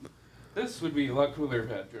This would be a lot cooler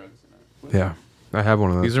if it had drugs in it. Yeah, I have one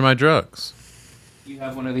of those. These are my drugs. You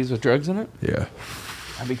have one of these with drugs in it? Yeah.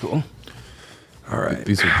 That'd be cool. All right.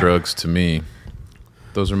 These are drugs to me.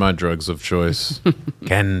 Those are my drugs of choice.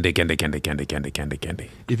 Candy, candy, candy, candy, candy, candy,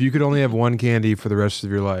 candy. If you could only have one candy for the rest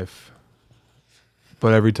of your life,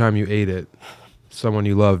 but every time you ate it, someone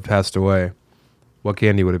you loved passed away, what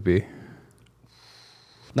candy would it be?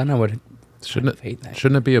 Then I would Shouldn't hate that.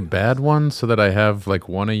 it be a bad one so that I have like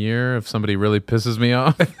one a year if somebody really pisses me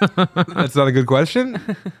off? That's not a good question.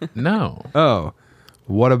 No. Oh,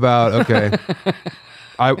 what about okay?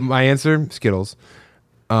 My answer Skittles.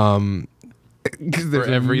 'Cause there's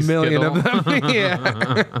For every a million Skittle? of them.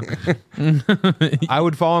 Yeah. I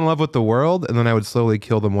would fall in love with the world, and then I would slowly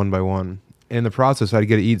kill them one by one. In the process, I'd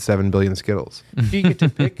get to eat 7 billion Skittles. Do you get to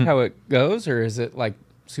pick how it goes, or is it like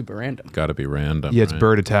super random? Gotta be random. Yeah, it's right?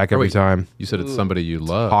 bird attack every wait. time. You said it's somebody you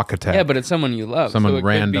love. Hawk attack. Yeah, but it's someone you love. Someone so it could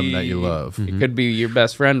random be- that you love. It could be your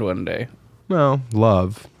best friend one day. Well,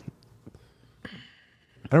 love.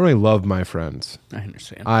 I don't really love my friends. I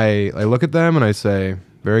understand. I look at them and I say,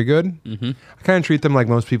 very good. Mm-hmm. I kind of treat them like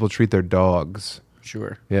most people treat their dogs.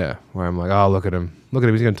 Sure. Yeah, where I'm like, oh, look at him. Look at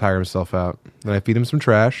him. He's going to tire himself out. Then I feed him some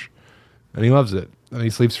trash, and he loves it. And he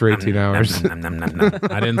sleeps for 18 hours.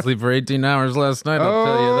 I didn't sleep for 18 hours last night, I'll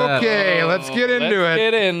tell you that. Okay, let's get into Let's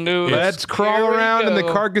it. get into it. Let's crawl Here we around in the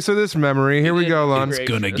go. carcass of this memory. Here we go, Lon. It's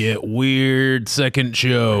Gonna get weird second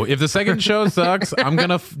show. If the second show sucks, I'm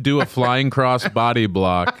gonna do a flying cross body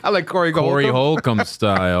block, I like Corey Corey Holcomb. Holcomb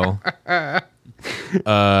style.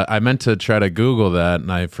 I meant to try to Google that and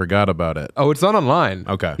I forgot about it. Oh, it's not online.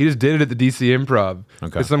 Okay. He just did it at the DC Improv.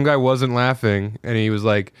 Okay. 'Cause some guy wasn't laughing, and he was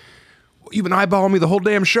like, you've been eyeballing me the whole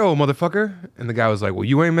damn show, motherfucker. And the guy was like, well,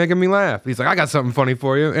 you ain't making me laugh. He's like, I got something funny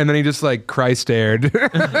for you. And then he just like Christ stared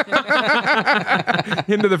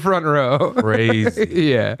into the front row. Crazy.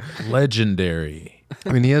 Yeah. Legendary.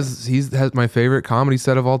 I mean, he has my favorite comedy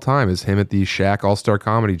set of all time is him at the Shaq All-Star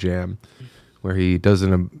Comedy Jam, where he does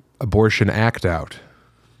an abortion act out.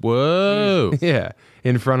 Whoa. Yeah.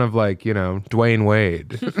 In front of like, Dwayne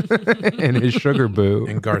Wade and his sugar boo.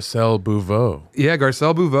 And Garcelle Bouveau. Yeah,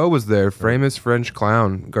 Garcelle Bouveau was there. Famous French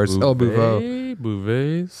clown. Garcelle Bouveau.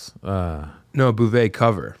 Bouvet's? No, Bouvet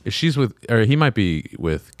cover. She's with, or he might be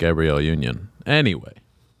with Gabrielle Union. Anyway.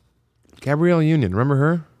 Gabrielle Union, remember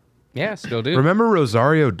her? Yeah, still do. Remember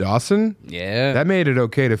Rosario Dawson? Yeah. That made it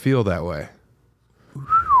okay to feel that way.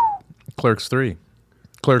 Clerks 3.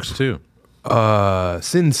 Clerks 2.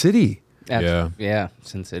 Sin City. Yeah,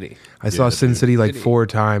 Sin City. I saw Sin dude. City like 4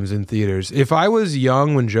 times in theaters. If I was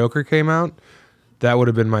young when Joker came out, that would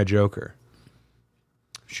have been my Joker.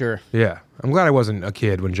 Sure. Yeah. I'm glad I wasn't a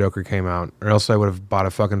kid when Joker came out, or else I would have bought a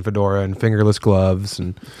fucking fedora and fingerless gloves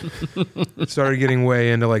and started getting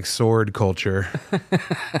way into like sword culture.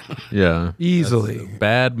 Yeah. Easily.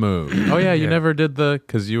 Bad move. Oh yeah, you Yeah. never did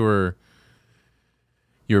because you were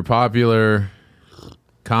popular,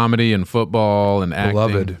 comedy and football and acting.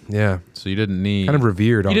 Beloved. Yeah. So you didn't need Kind of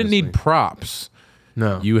revered, You didn't honestly. need props.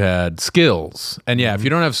 No. You had skills. And yeah, if you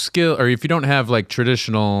don't have skill, or if you don't have like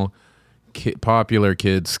traditional popular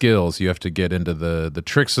kid skills, you have to get into the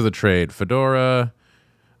tricks of the trade. Fedora,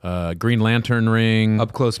 Green Lantern ring,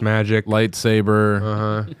 Up close magic.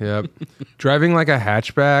 lightsaber. Yep. Driving like a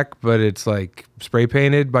hatchback, but it's like spray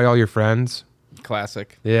painted by all your friends.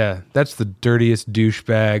 Classic. Yeah, that's the dirtiest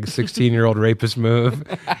douchebag 16-year-old rapist move.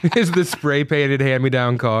 Is the spray painted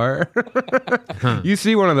hand-me-down car. You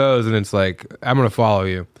see one of those and it's like, I'm going to follow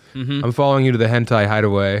you. I'm following you to the hentai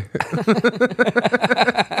hideaway.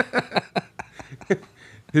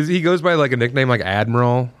 He goes by like a nickname like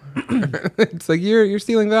Admiral. It's like, you're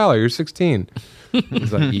stealing valor. You're 16.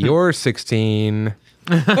 He's like, you're 16.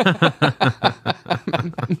 Like,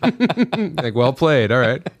 well played. All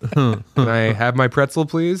right. Can I have my pretzel,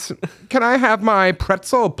 please? Can I have my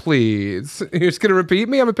pretzel, please? You're just going to repeat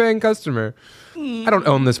me? I'm a paying customer. I don't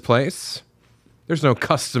own this place. There's no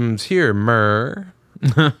customs here, Murr.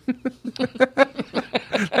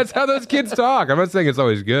 That's how those kids talk. I'm not saying it's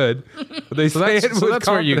always good, but they say it with That's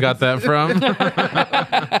where you got that from.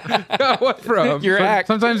 confidence. What from? Your act.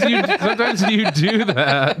 Sometimes you do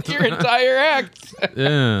that. Your entire act.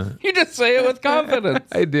 Yeah. You just say it with confidence.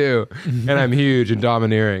 I do, and I'm huge and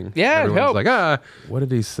domineering. Yeah, it Everyone's helps. like, What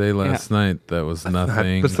did he say last night? That was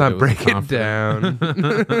nothing. let's that not was break it confident? down.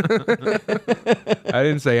 I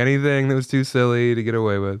didn't say anything that was too silly to get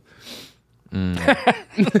away with. Did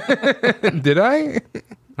I? I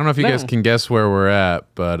don't know if you guys can guess where we're at,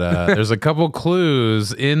 but there's a couple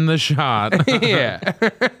clues in the shot. Yeah.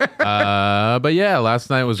 But yeah, last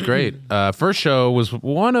night was great. First show was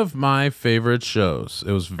one of my favorite shows.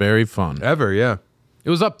 It was very fun. Ever, yeah. It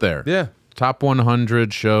was up there. Yeah. Top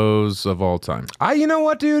 100 shows of all time. You know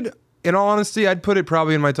what, dude? In all honesty, I'd put it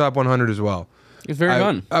probably in my top 100 as well. It's very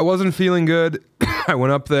fun. I wasn't feeling good. I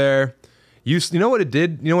went up there. You know what it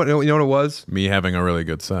did? You know what it was? Me having a really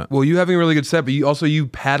good set. Well, you having a really good set, but you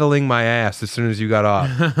paddling my ass as soon as you got off.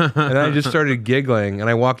 And I just started giggling, and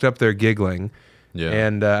I walked up there giggling. Yeah.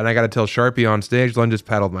 And I got to tell Sharpie on stage, Len just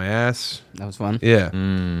paddled my ass. That was fun. Yeah.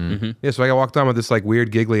 Mm. Yeah, so I walked on with this like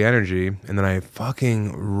weird giggly energy, and then I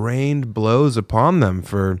fucking rained blows upon them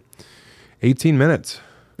for 18 minutes.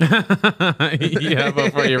 Yeah,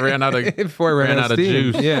 before you ran out of Before I ran out of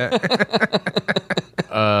steam. juice. Yeah.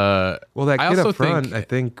 Well, that I kid also up front, think- I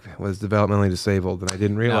think, was developmentally disabled, and I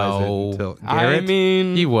didn't realize No. it until I Garrett.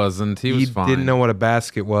 mean, He wasn't. He was fine. didn't know what a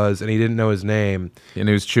basket was, and he didn't know his name. And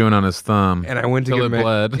he was chewing on his thumb. And I went to till give it him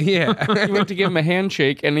bled. Yeah. he went to give him a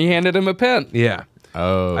handshake, and he handed him a pen. Yeah.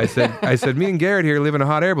 Oh. I said, me and Garrett here live in a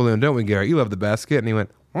hot air balloon, don't we, Garrett? You love the basket. And he went,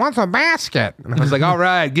 what's a basket? And I was like, all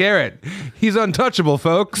right, Garrett, he's untouchable,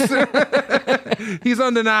 folks. He's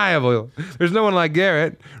undeniable. There's no one like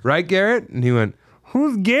Garrett. Right, Garrett? And he went,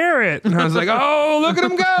 who's Garrett? And I was like, oh, look at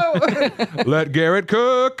him go. Let Garrett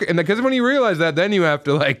cook. And because when you realize that, then you have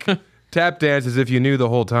to like tap dance as if you knew the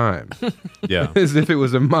whole time. Yeah. As if it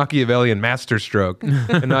was a Machiavellian masterstroke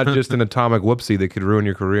and not just an atomic whoopsie that could ruin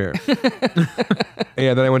your career.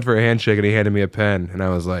 Yeah, then I went for a handshake and he handed me a pen. And I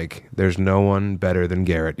was like, there's no one better than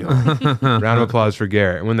Garrett. Y'all. Round of applause for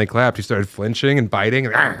Garrett. And when they clapped, he started flinching and biting.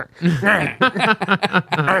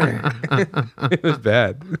 It was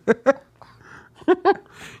bad.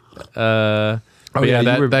 But yeah,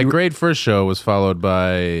 yeah, you were- that great first show was followed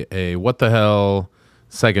by a what the hell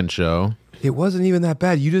second show. It wasn't even that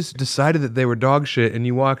bad. You just decided that they were dog shit and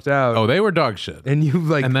you walked out. Oh, they were dog shit. And you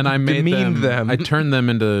like And then I made demeaned them. I turned them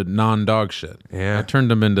into non-dog shit. Yeah. I turned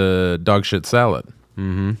them into dog shit salad.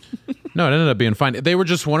 Mm-hmm. No, it ended up being fine. They were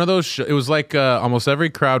just one of those. It was like almost every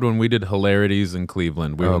crowd when we did Hilarities in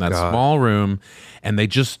Cleveland. We were Oh, in that God. small room, and they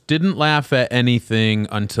just didn't laugh at anything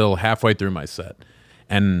until halfway through my set.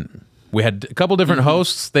 And we had a couple different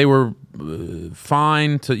hosts. They were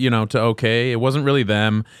fine to okay. It wasn't really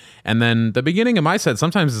them. And then the beginning of my set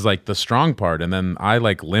sometimes is like the strong part, and then I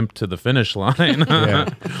like limp to the finish line.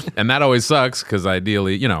 And that always sucks because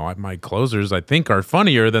ideally, my closers I think are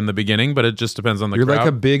funnier than the beginning, but it just depends on the You're crowd. like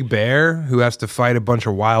a big bear who has to fight a bunch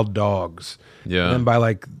of wild dogs. Yeah. And then by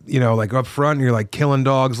like up front, you're like killing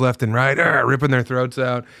dogs left and right, ripping their throats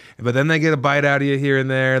out. But then they get a bite out of you here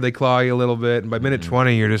and there. They claw you a little bit. And by minute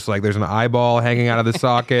 20, you're just like, there's an eyeball hanging out of the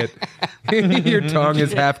socket. Your tongue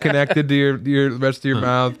is half connected to your rest of your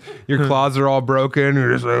mouth. Your claws are all broken.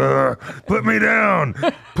 You're just like, put me down.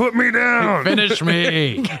 Put me down. Finish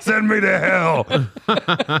me. Send me to hell.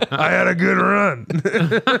 I had a good run.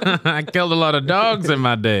 I killed a lot of dogs in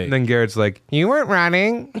my day. And then Garrett's like, you weren't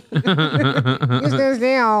running. You stood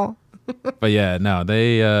still. But yeah, no,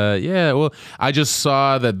 they, well, I just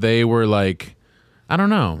saw that they were like, I don't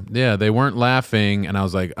know. Yeah, they weren't laughing. And I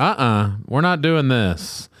was like, we're not doing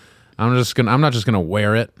this. I'm not just going to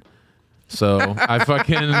wear it. So I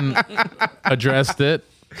fucking addressed it,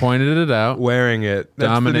 pointed it out, Wearing it. That's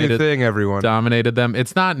the new Dominated- thing, everyone. dominated them.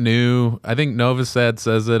 It's not new. I think Novosad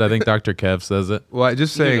says it. I think Dr. Kev says it. Well,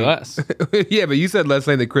 just saying. Us. Yeah, but you said last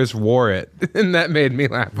night that Chris wore it, and that made me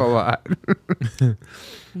laugh a lot.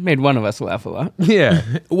 Made one of us laugh a lot. Yeah.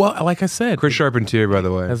 Well, like I said, Chris Charpentier, by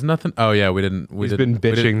the way. has nothing. Oh yeah, we didn't. He's been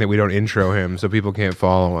bitching that we don't intro him, so people can't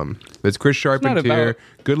follow him. But it's Chris not Charpentier. about-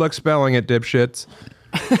 Good luck spelling it, dipshits.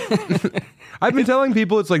 I've been telling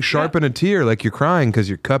people it's like sharpen a tear, like you're crying because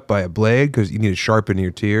you're cut by a blade because you need to sharpen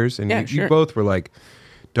your tears. And Yeah, you sure. both were like,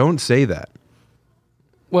 don't say that.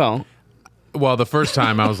 Well, Well, the first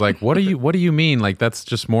time I was like, "What do you mean? Like that's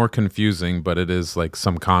just more confusing." But it is like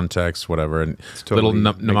some context, whatever, and Totally little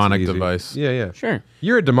makes it mnemonic easy. device. Yeah, yeah. sure.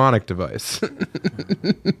 You're a demonic device.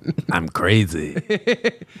 I'm crazy.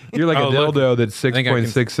 You're like Oh, a look. dildo that's I think I can-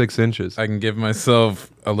 6.66 inches. I can give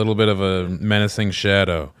myself a little bit of a menacing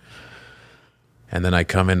shadow, and then I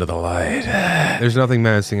come into the light. There's nothing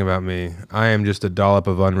menacing about me. I am just a dollop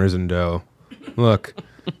of unrisen dough. Look,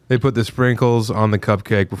 they put the sprinkles on the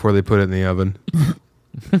cupcake before they put it in the oven.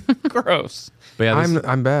 Gross. But yeah,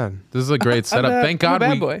 I'm bad. this is a great setup. a- Thank I'm a God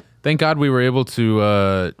bad we boy. thank God we were able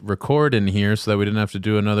to record in here so that we didn't have to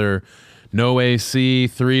do another no AC,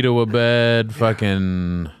 3 to a bed,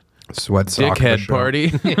 fucking Sweat sock dickhead show.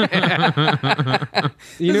 party.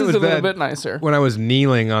 You This know, it is was a little bad bit nicer. when I was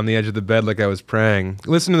kneeling on the edge of the bed like I was praying.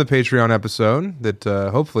 Listen to the Patreon episode that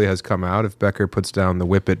hopefully has come out if Becker puts down the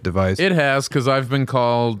Whippet device. It has, because I've been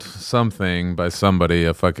called something by somebody,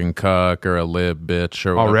 a fucking cuck or a lib bitch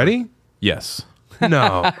or whatever. Already? Yes.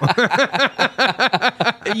 No.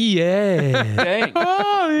 Yeah. Dang.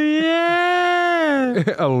 Oh yeah.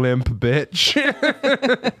 A limp bitch.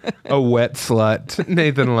 A wet slut.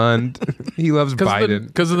 Nathan Lund. He loves Biden.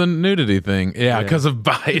 Because of the nudity thing. Yeah, Yeah. because of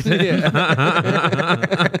Biden.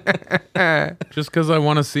 Just because I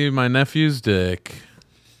want to see my nephew's dick.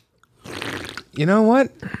 You know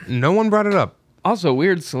what? No one brought it up. Also,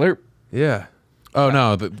 weird slurp. Yeah. Oh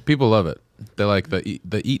no, people love it. They like the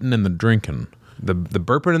eating and the drinking. The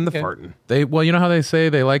burping and the Okay. farting. You know how they say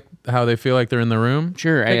they like how they feel like they're in the room.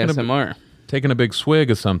 Sure, ASMR. Taking a big swig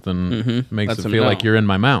of something makes Lets it them feel know. like you're in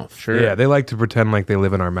my mouth. Sure. Yeah, they like to pretend like they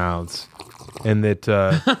live in our mouths. And that,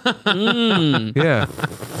 yeah,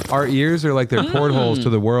 our ears are like their portholes to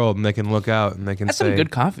the world, and they can look out and they can That's say, some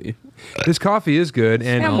good coffee. "This coffee is good."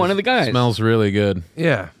 And I'm one of the guys. Smells really good.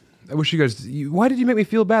 yeah, I wish you guys. Why did you make me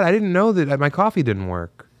feel bad? I didn't know that my coffee didn't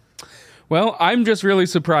work. Well, I'm just really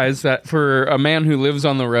surprised that for a man who lives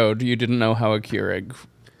on the road, you didn't know how a Keurig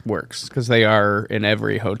works, because they are in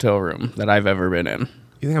every hotel room that I've ever been in.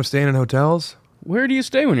 You think I'm staying in hotels? Where do you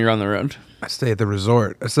stay when you're on the road? I stay at the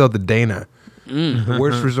resort. I stay at the Dana, the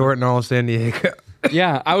worst resort in all of San Diego.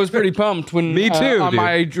 Yeah, I was pretty pumped when Me too, on dude.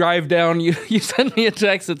 my drive down, you sent me a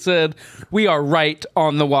text that said, "We are right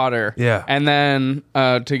on the water." Yeah. And then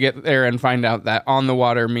to get there and find out that on the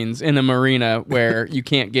water means in a marina where you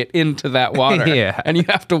can't get into that water. Yeah. And you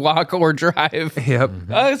have to walk or drive Yep.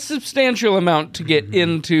 a substantial amount to get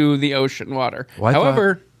into the ocean water. Well, I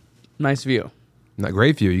However, nice view. Not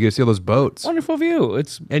great view. You get to see all those boats. Wonderful view.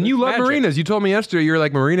 And you it's love magic. marinas. You told me yesterday you're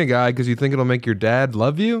like marina guy because you think it'll make your dad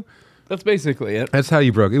love you. That's basically it. That's how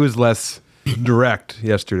you broke. It was less direct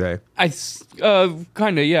yesterday.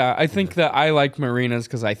 Kind of, yeah. I think that I like marinas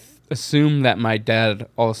because I assume that my dad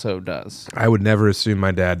also does. I would never assume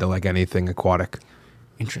my dad to like anything aquatic.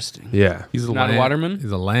 Interesting. Yeah. He's Not a waterman?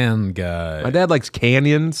 He's a land guy. My dad likes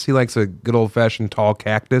canyons. He likes a good old fashioned tall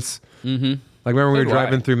cactus. Mm-hmm. Like remember we So were do I.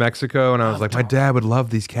 driving through Mexico and I was like, my dad would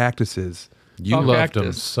love these cactuses. You Oh, loved him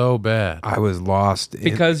cactus. so bad. I was lost in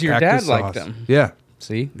Because your cactus dad liked sauce. them. Yeah.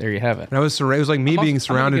 See, there you have it. And it was like me I'm being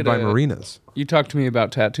also- I'm gonna surrounded get by a- marinas. You talked to me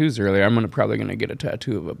about tattoos earlier. I'm probably gonna get a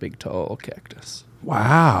tattoo of a big tall cactus. It's on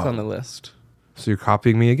Wow. the list. So you're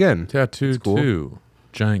copying me again. Tattoo That's cool. too.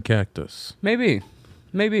 Giant cactus. Maybe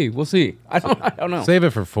we'll see. I don't know. Save it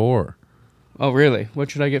for 4. Oh, really?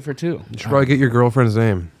 What should I get for 2? You should probably get your girlfriend's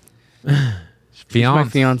name. She's my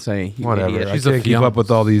fiance. You Whatever. idiot. I She's a can't keep up fiance.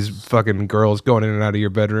 with all these fucking girls going in and out of your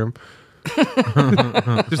bedroom.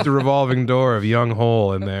 Just a revolving door of young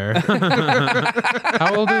hole in there.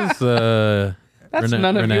 How old is That's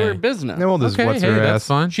none of your business. How old is Okay, what's hey, her that's ass?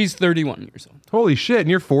 fine. She's 31 years old. Holy shit! And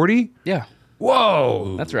you're 40? Yeah,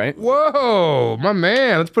 Whoa! that's right. Whoa, my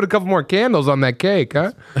man! Let's put a couple more candles on that cake,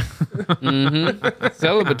 huh?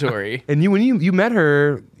 Celebratory. And when you met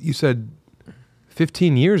her, you said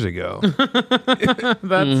 15 years ago.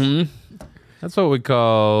 That's what we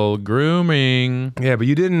call grooming. Yeah, but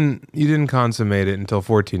you didn't consummate it until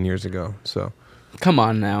 14 years ago. So Come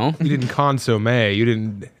on now. you didn't consomme. You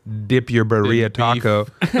didn't dip your birria Didn't taco.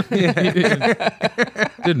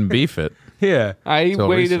 Didn't beef it. Yeah. I So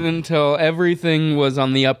waited recent. until everything was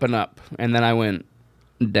on the up and up, and then I went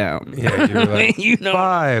down. Yeah, you were like, You know.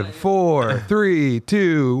 5, 4, 3,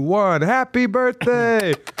 2, 1. Happy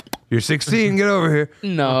birthday! You're 16. Get over here.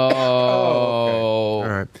 No. All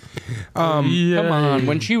right. Come on.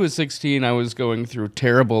 When she was 16, I was going through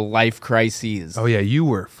terrible life crises. Oh yeah, you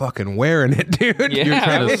were fucking wearing it, dude. Yeah, You're I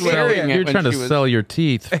trying to was sell, wearing it you're when trying to she was- sell your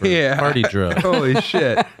teeth for Yeah. party drugs. Holy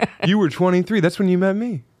shit. You were 23. That's when you met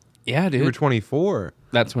me. Yeah, You were dude. 24.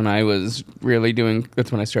 That's when I was really doing.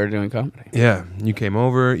 That's when I started doing comedy. Yeah, you came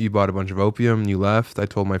over, you bought a bunch of opium, you left. I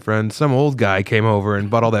told my friend, some old guy came over and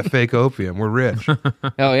bought all that fake opium. We're rich.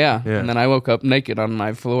 Hell yeah. Yeah. And then I woke up naked on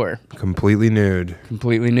my floor, Completely nude.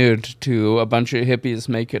 completely nude, to a bunch of hippies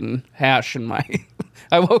making hash in my.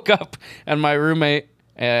 I woke up and my roommate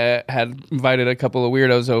had invited a couple of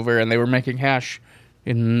weirdos over, and they were making hash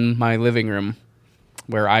in my living room,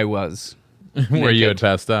 where I was. Where you had naked.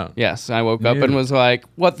 passed out. Yes, I woke up Yeah. and was like,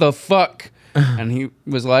 "What the fuck?" And he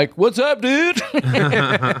was like, "What's up, dude?"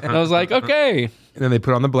 And I was like, "Okay." And then they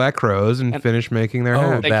put on the Black Crows and finished making their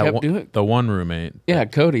hash. They kept one, doing- the one roommate Yeah,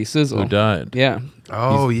 Cody Sizzle. who died. Yeah,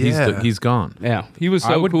 Oh, yeah. He's gone. yeah. He was I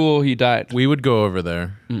so would- cool. He died. We would go over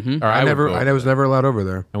there. Mm-hmm. Or I would was never allowed over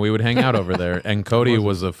there. and we would hang out over there. And Cody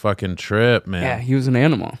was a fucking trip, man. Yeah, he was an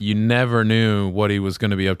animal. You never knew what he was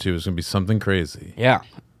going to be up to. It was going to be something crazy. Yeah.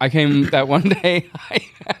 I came that one day.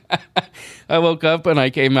 I woke up and I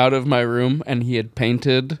came out of my room and he had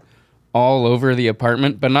painted all over the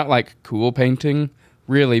apartment, but not like cool painting,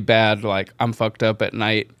 really bad, like I'm fucked up at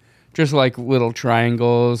night just like little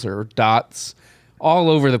triangles or dots all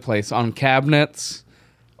over the place on cabinets,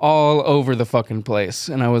 all over the fucking place.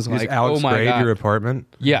 And I was Just like, Alex oh my sprayed God. your apartment.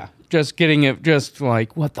 Yeah, just getting it, just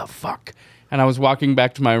like, what the fuck? And I was walking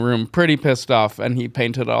back to my room pretty pissed off, and he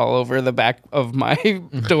painted all over the back of my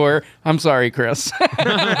door. I'm sorry, Chris.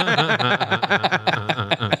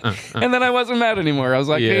 And then I wasn't mad anymore. I was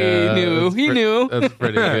like, Yeah, he knew. He knew. That's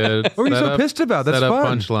pretty good. What were you so pissed about? That's set up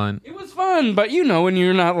fun. punchline. It was fun, but you know, when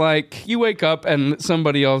you're not like, you wake up and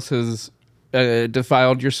somebody else has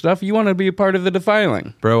defiled your stuff, you want to be a part of the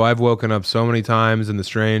defiling. Bro, I've woken up so many times in the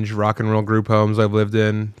strange rock and roll group homes I've lived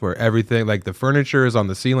in where everything, like the furniture is on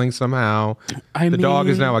the ceiling somehow. The dog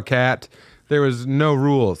is now a cat. There was no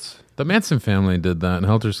rules. The Manson family did that in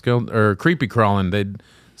Helter Skelter, or Creepy Crawling. They'd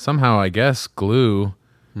somehow, I guess, glue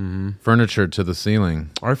furniture to the ceiling.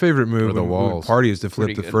 Our favorite move the when we would walls. party is to flip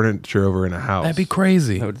Pretty the good. furniture over in a house. That'd be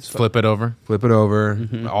crazy. That would just Flip it over. Flip it over,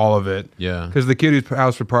 all of it. Yeah. Because the kid whose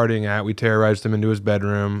house we're partying at, we terrorized him into his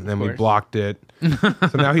bedroom, and we course. blocked it. So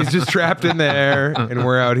now he's just trapped in there, and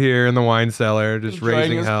we're out here in the wine cellar just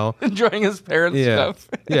raising hell. Enjoying his parents' Yeah, stuff.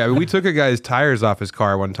 yeah. We took a guy's tires off his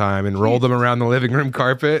car one time and rolled them around the living room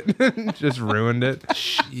carpet, just ruined it.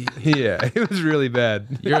 Yeah, it was really bad.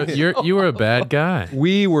 You were a bad guy.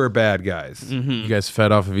 We were bad guys. You guys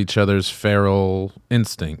fed off of each other's feral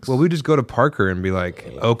instincts. Well, we just go to Parker and be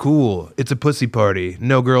like, "Oh, cool, it's a pussy party,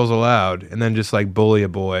 no girls allowed," and then just like bully a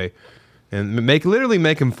boy and literally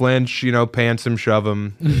make him flinch, you know, pants him, shove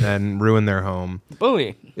him, and ruin their home.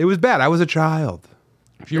 Bully. It was bad. I was a child.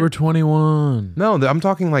 you were 21. No, I'm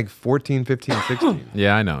talking like 14, 15, 16.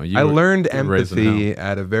 Yeah, I know. I learned you were raised in empathy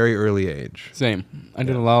at a very early age Same. I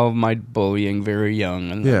did a lot of my bullying very young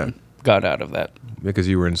and then got out of that because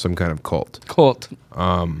you were in some kind of cult. cult.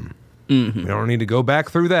 We don't need to go back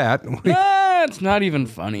through that. We It's not even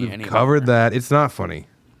funny anymore. covered that. It's not funny.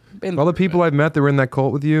 Been All the people I've met that were in that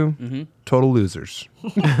cult with you, total losers.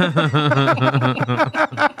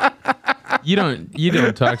 You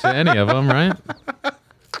don't talk to any of them, right?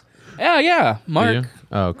 Yeah. Do Mark. you?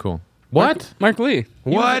 Oh, cool. What? Mark Lee.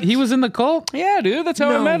 What? He was in the cult? Yeah, dude. That's how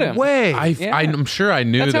I met him. way. Yeah. I'm sure I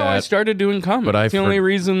knew That's that. how I started doing comedy. but I It's the only for-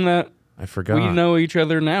 reason that I forgot. we know each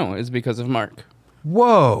other now is because of Mark.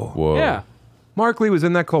 Whoa. Whoa. Yeah. Mark Lee was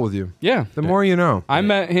in that cult with you. Yeah. The more you know. I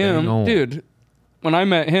met him, Dang old. dude. When I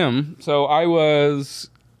met him, so I was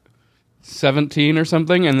 17 or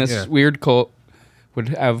something, and this Yeah. weird cult would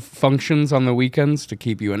have functions on the weekends to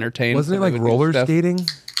keep you entertained. Wasn't So it they like would do roller stuff. skating?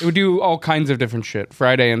 It would do all kinds of different shit.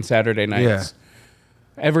 Friday and Saturday nights.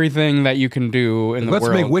 Everything that you can do in the Let's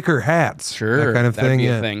world. make wicker hats. Sure, That kind of that'd thing. be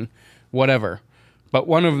Yeah. a thing. Whatever. But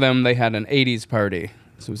one of them, they had an 80s party.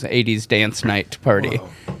 So it was an 80s dance night party.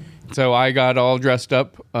 So I got all dressed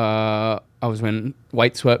up. I was in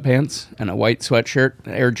white sweatpants and a white sweatshirt,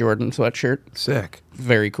 an Air Jordan sweatshirt. Sick.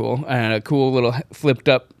 Very cool. And a cool little flipped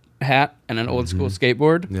up hat and an old school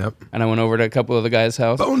skateboard. Yep. And I went over to a couple of the guys'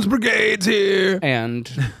 house. Bones Brigade's here. And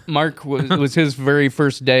Mark was his very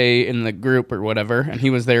first day in the group or whatever, and he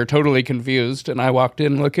was there totally confused. And I walked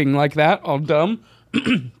in looking like that, all dumb,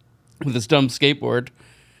 with this dumb skateboard.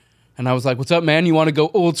 And I was like, "What's up, man? You want to go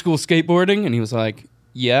old school skateboarding?" And he was like,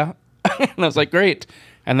 "Yeah." And I was like, "Great."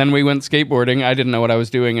 And then we went skateboarding. I didn't know what I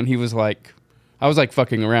was doing, and he was like, I was like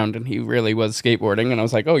fucking around, and he really was skateboarding. And I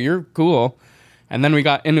was like, "Oh, you're cool." And then we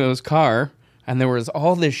got into his car, and there was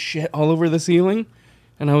all this shit all over the ceiling.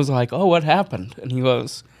 And I was like, "Oh, what happened?" And he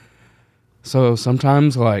goes, "So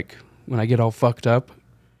sometimes, like, when I get all fucked up,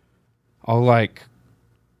 I'll, like,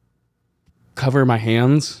 cover my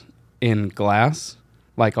hands in glass.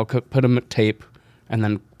 Like, I'll put them at tape and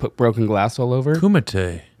then put broken glass all over.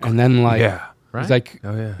 Kumite. And then, like, Yeah. Right? he's like,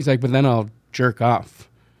 Oh, yeah. he's like, but then I'll jerk off."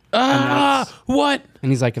 What?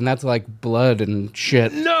 And he's like, and that's like blood and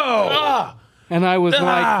shit. No! And I was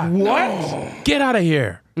like, what? Get out of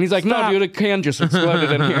here. And he's like, no, dude, a can just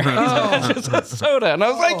exploded in here. He's like, "It's just a soda." And I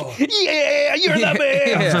was like, yeah, you're the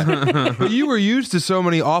man. Yeah. But you were used to so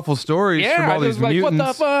many awful stories from Yeah, I all was these like, mutants. what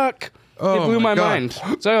the fuck? Oh it blew my my God.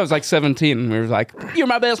 mind. So I was like 17, and we were like, "You're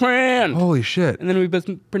my best friend." Holy shit. And then we've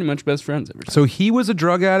been pretty much best friends ever since. So he was a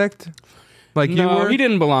drug addict? Like you No, were? he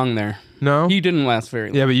didn't belong there. No? He didn't last very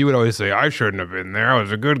long. Yeah, but you would always say, I shouldn't have been there. I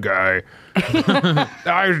was a good guy.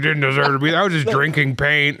 I didn't deserve to be there. I was just drinking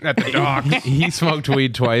paint at the dock. He smoked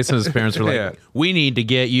weed twice, and his parents were like, Yeah. "We need to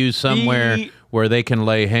get you somewhere He- where they can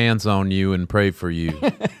lay hands on you and pray for you,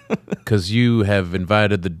 because you have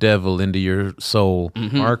invited the devil into your soul."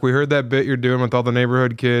 Mark, we heard that bit you're doing with all the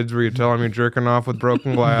neighborhood kids where you tell them you're jerking off with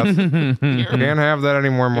broken glass. Can't have that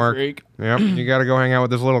anymore, Mark. Freak. Yep, you got to go hang out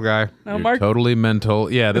with this little guy. No, You're Mark, totally mental.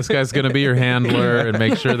 Yeah, this guy's gonna be your handler and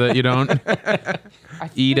make sure that you don't. I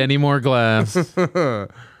eat any more glass.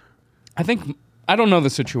 I think I don't know the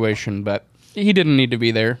situation, but he didn't need to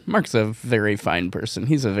be there. Mark's a very fine person.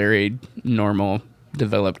 He's a very normal,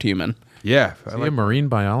 developed human. Yeah. Is he a marine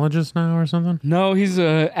biologist now or something? No, he's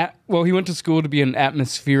he went to school to be an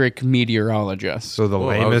atmospheric meteorologist. So the Whoa,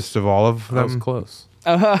 lamest of all of That was them. close.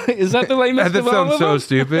 Is that the lamest That of all sounds of so them?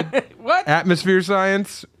 stupid. What? Atmosphere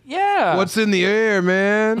science. Yeah. What's in the air,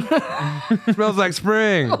 man? Smells like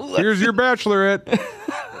spring. Here's your bachelorette.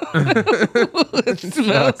 It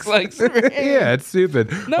smells like spring. Yeah, it's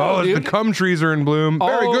stupid. No, the dude. cum trees are in bloom.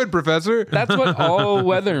 Very All- good, professor. That's what all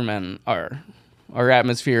weathermen are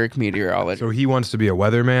atmospheric meteorologists. So he wants to be a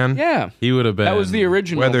weatherman. Yeah. He would have been. That was the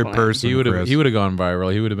original Weather plan. person. He would have. Chris. He would have gone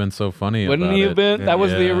viral. He would have been so funny. Wouldn't about he have it. been? That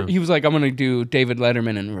was Yeah. he was like, I'm going to do David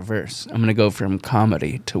Letterman in reverse. I'm going to go from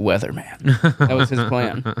comedy to weatherman. That was his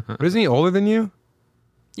plan. But isn't he older than you?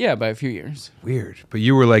 Yeah, by a few years. Weird. But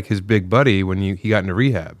you were like his big buddy when he got into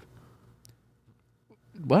rehab.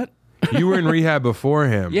 What? You were in rehab before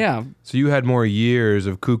him. Yeah. So you had more years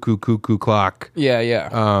of cuckoo clock.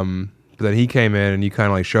 Yeah. But then he came in and you kind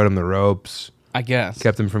of like showed him the ropes, I guess.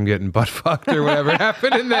 kept him from getting butt fucked or whatever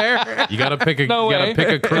happened in there. You gotta pick a. No you gotta way.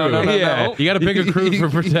 pick a crew. No. Yeah. You gotta pick a crew for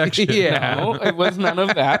protection. Yeah. No, it was none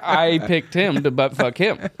of that. I picked him to butt fuck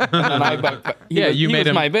him. And then I You he made was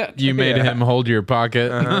him. my bitch. You made Yeah. him hold your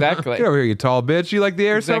pocket. Exactly. Get over here, you tall bitch. You like the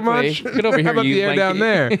air Exactly. so much? Get over here, How about you the air down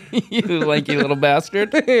there? you lanky little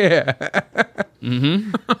bastard. Yeah.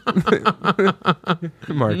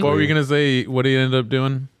 Mark, What were you gonna say? What did he end up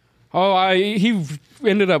doing? Oh, he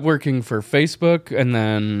ended up working for Facebook and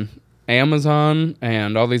then Amazon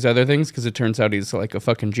and all these other things because it turns out he's like a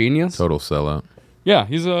fucking genius. Total sellout. Yeah,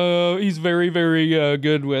 he's very very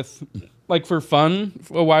good with like for fun.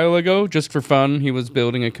 A while ago, just for fun, he was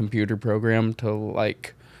building a computer program to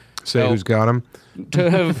like Say who's got him?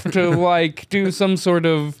 to like do some sort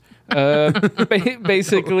of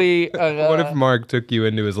basically. What if Mark took you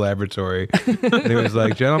into his laboratory and he was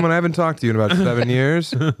like, "Gentlemen, I haven't talked to you in about 7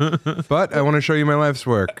 years, but I want to show you my life's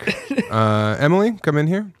work. Emily, come in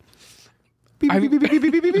here."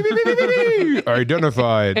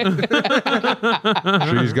 Identified.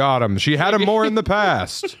 She's got him. She had him more in the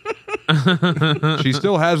past. She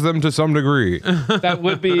still has them to some degree. that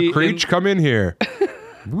would be Preach, come in here.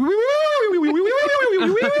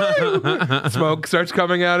 Smoke starts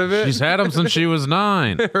coming out of it. She's had him since she was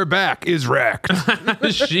 9. Her back is wrecked.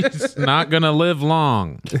 She's not gonna live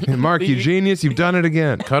long. Mark, you genius. You've done it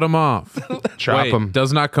again. Cut them off. Chop Wait, them.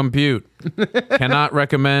 does not compute. Cannot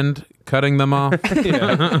recommend cutting them off.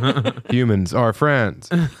 Humans are friends.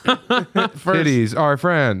 Titties are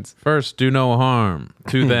friends. First, do no harm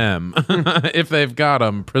to them. If they've got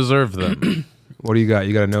them, preserve them. What do you got?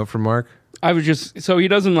 You got a note from Mark? I was just so he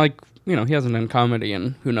doesn't like he hasn't done comedy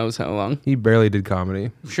in who knows how long. He barely did comedy.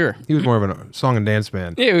 Sure. He was more of a song and dance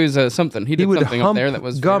man. Yeah, it was something. He He did would something up hump there that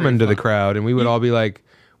was gum very into the fun. crowd, and we would all be like,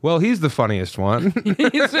 "Well, he's the funniest one."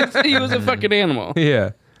 He was a fucking animal. Yeah.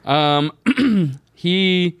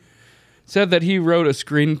 He said that he wrote a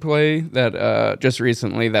screenplay that just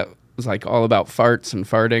recently that was like all about farts and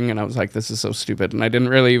farting, and I was like, this is so stupid, and I didn't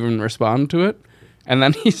really even respond to it. And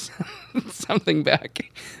then he said something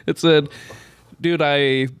back. It said, dude,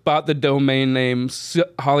 I bought the domain name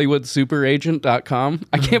HollywoodSuperAgent.com.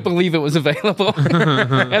 I can't believe it was available.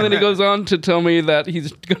 And then he goes on to tell me that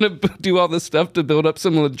he's going to do all this stuff to build up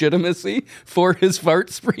some legitimacy for his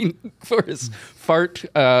fart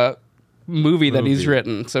movie that he's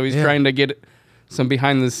written. So he's trying to get some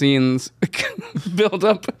behind the scenes build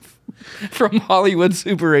up from Hollywood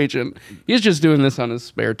Super Agent. He's just doing this on his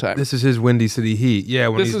spare time. This is his Windy City Heat. Yeah,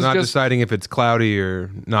 when This he's is not just- deciding if it's cloudy or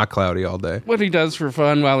not cloudy all day. What he does for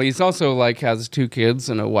fun while he's also like has 2 kids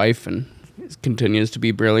and a wife and continues to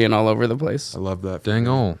be brilliant all over the place. I love that. Dang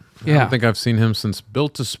ol'. I Yeah. don't think I've seen him since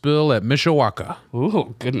Built to Spill at Mishawaka.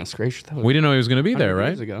 Oh, goodness gracious. That was We didn't know he was going to be 100 there, right?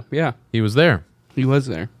 years ago. Yeah, He was there. he was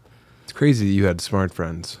there. It's crazy that you had smart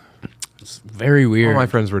friends. It's very All weird. my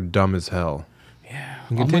friends were dumb as hell. Yeah.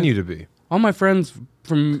 And continue to be. All my friends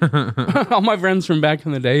from back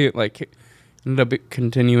in the day like ended up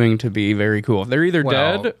continuing to be very cool. They're either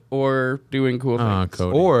Well- dead or doing cool Oh, things.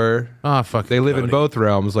 Cody. Or Fuck. they live in Cody. both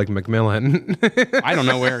realms like Macmillan. I don't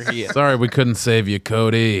know where he is. Sorry, we couldn't save you,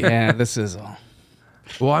 Cody. Yeah, this is all.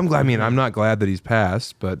 Well, I'm not glad that he's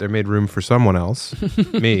passed, but they made room for someone else.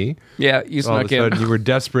 Me. Yeah, you All of a snuck in. sudden, you were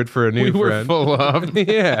desperate for a new We were friend. full of.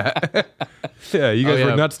 Yeah. Yeah, you guys Oh, were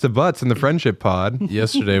yeah. nuts to butts in the friendship pod.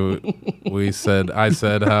 Yesterday, I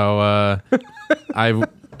said how I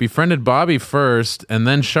befriended Bobby first and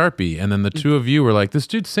then Sharpie. And then the two of you were like, this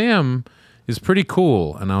dude, Sam, He's pretty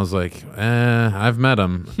cool. And I was like, I've met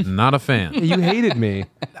him. Not a fan. You hated me.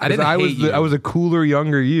 I didn't hate you. I was a cooler,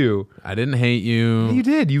 younger you. I didn't hate you. You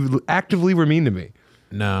did. You actively were mean to me.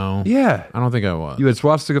 No. Yeah. I don't think I was. You had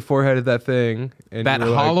swastika forehead at that thing. And That you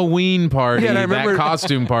were like- Halloween party, Yeah, and I remember- that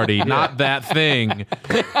costume party, not that thing.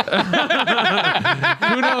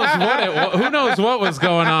 Who knows what was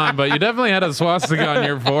going on, but you definitely had a swastika on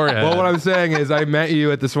your forehead. Well, what I'm saying is I met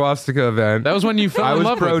you at the swastika event. That was when you fell I in was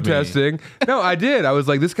love with me. protesting. No, I did. I was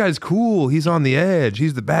like, this guy's cool. He's on the edge.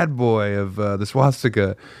 He's the bad boy of the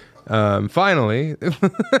swastika. Finally,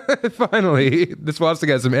 the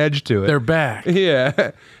swastika has some edge to it. They're back. Yeah.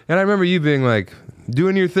 And I remember you being like,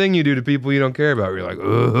 doing your thing you do to people you don't care about. You're like,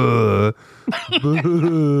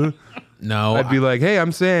 No, I'd be like, hey,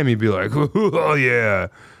 I'm Sam. You'd be like, oh, yeah.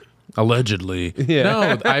 allegedly.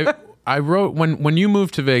 Yeah. No, I wrote when you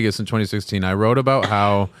moved to Vegas in 2016. I wrote about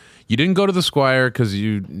how you didn't go to the Squire because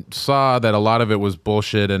you saw that a lot of it was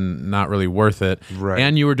bullshit and not really worth it. Right.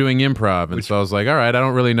 And you were doing improv, and so I was like, all right, I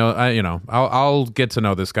don't really know. I'll get to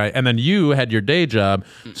know this guy. And then you had your day job,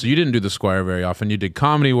 so you didn't do the Squire very often. You did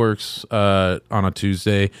Comedy Works on a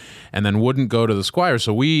Tuesday, and then wouldn't go to the Squire.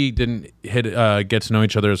 So we didn't get to know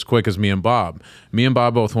each other as quick as me and Bob. Me and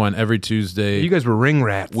Bob both went every Tuesday. You guys were ring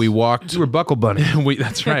rats. We walked. You were buckle bunny.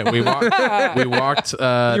 That's right. We walked. We walked. You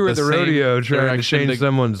were at the same rodeo trying to direction change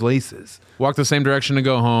someone's laces. Walked the same direction to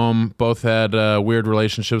go home. Both had weird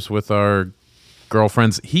relationships with our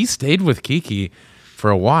girlfriends. He stayed with Kiki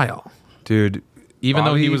for a while, Dude. even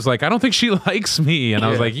though he Bobby- was like, "I don't think she likes me," and I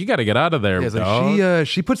was Yeah. like, "You got to get out of there." Yeah, it's dog." like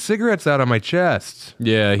she put cigarettes out on my chest.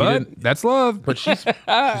 Yeah, he But didn't. that's love. But she's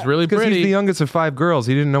really Because he's the pretty. youngest of 5 girls.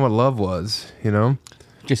 He didn't know what love was, you know?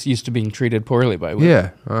 Just used to being treated poorly by women. Yeah.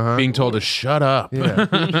 Uh-huh. Being told to shut up. Yeah.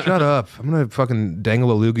 Shut up. I'm going to fucking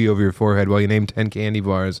dangle a loogie over your forehead while you name 10 candy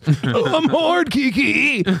bars. Oh, I'm hard,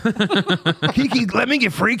 Kiki. Kiki, let me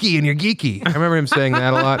get freaky and you're geeky. I remember him saying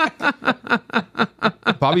that a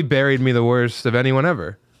lot. Bobby buried me the worst of anyone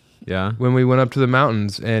ever. Yeah. When we went up to the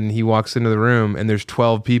mountains and he walks into the room and there's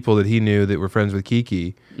 12 people that he knew that were friends with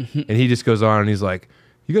Kiki. And he just goes on and he's like,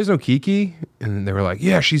 you guys know Kiki? And they were like,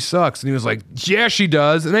 yeah, she sucks. And he was like, yeah, she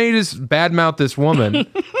does. And then he just badmouthed this woman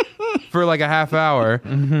for like a half hour.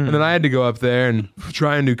 And then I had to go up there and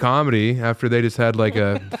try and do comedy after they just had like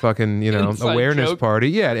a fucking, Inside awareness joke. party.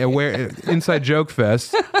 Yeah, Inside Joke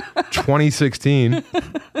Fest 2016.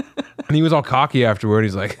 And he was all cocky afterward.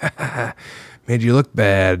 He's like, made you look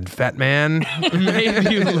bad, fat man. Made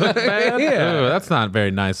you look bad. Yeah. Ooh, that's not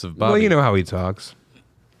very nice of Bobby. Well, you know how he talks.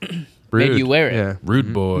 Rude. Made you wear it. Yeah.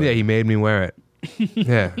 Rude boy. Yeah, he made me wear it.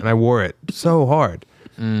 Yeah, and I wore it so hard.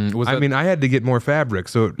 Was I that, mean, I had to get more fabric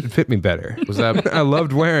so it fit me better. was that I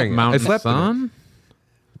loved wearing it. I Mountain slept in it. Sun?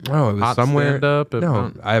 Oh, it was Hot somewhere. stand-up at No,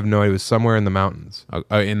 Mount- I have no idea. It was somewhere in the mountains. In It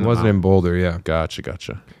the wasn't mountain. in Boulder. Yeah.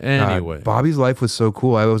 Gotcha. Anyway. Bobby's life was so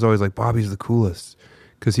cool. I was always like, Bobby's the coolest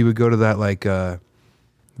because he would go to that like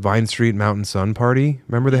Vine Street Mountain Sun party.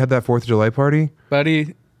 Remember they had that 4th of July party?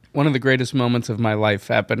 Buddy, one of the greatest moments of my life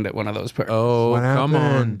happened at one of those parties. Oh, What come on,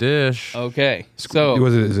 happened? Dish. Okay. So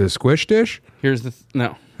Is it a squish dish? here's the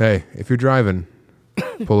no. Hey, if you're driving,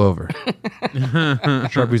 pull over.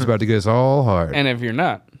 Sharpie's about to get us all hard. And if you're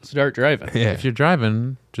not, start driving. Yeah. If you're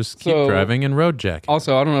driving, just keep So- driving and road jack.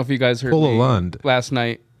 Also, I don't know if you guys heard Pull a me Lund. last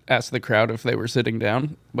night ask the crowd if they were sitting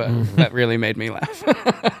down, but that really made me laugh.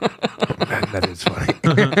 That is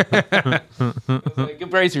funny. Like,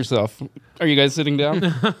 brace yourself. Are you guys sitting down?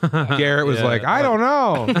 Garrett was Yeah. like, I don't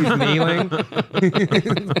know. He's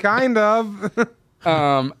kneeling. Kind of.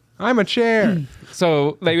 I'm a chair.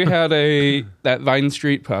 So they had that Vine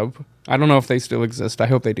Street pub. I don't know if they still exist. I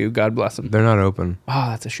hope they do. God bless them. They're not open. Oh,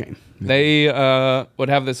 that's a shame. They would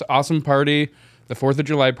have this awesome party, the 4th of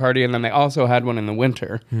July party, and then they also had one in the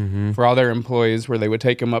winter for all their employees where they would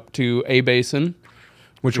take them up to A Basin.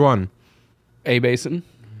 Which one? A Basin.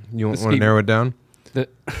 You want to ski- narrow it down?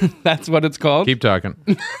 That's what it's called. Keep talking.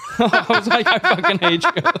 I was like, I fucking hate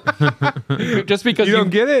you. Just because You don't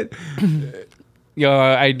get it? Yeah,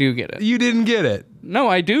 I do get it. You didn't get it. No,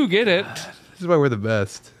 I do get it. This is why we're the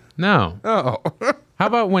best. No. Oh. How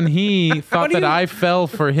about when he thought that I fell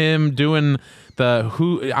for him doing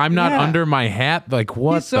I'm not Yeah. under my hat? Like,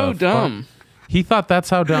 what? He's so the fuck? dumb. He thought that's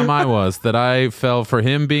how dumb I was, that I fell for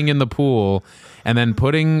him being in the pool and then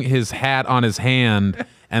putting his hat on his hand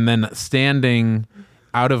and then standing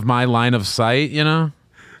out of my line of sight,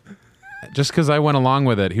 Just because I went along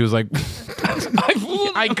with it. He was like,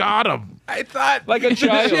 I got him. I thought Like a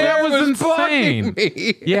child. That was blocking insane.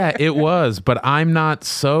 me. Yeah, it was, but I'm not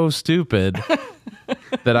so stupid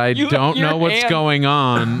that I don't your know what's hand- going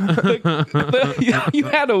on. You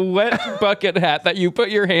had a wet bucket hat that you put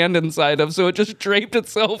your hand inside of, so it just draped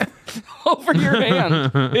itself over your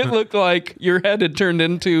hand. It looked like your head had turned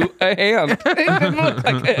into a hand. It didn't look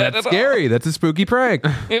like a head at all. Scary. That's a spooky prank.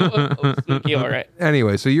 It was spooky, all right.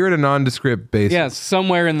 Anyway, so you're at a nondescript basin. Yeah,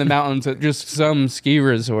 somewhere in the mountains at just some ski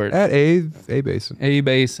resort. At a basin. A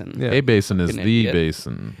basin. Yeah. A basin is Fucking the idiot.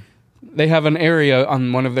 basin. They have an area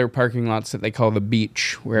on one of their parking lots that they call the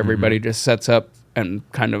beach, where everybody just sets up and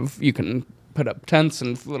kind of, you can put up tents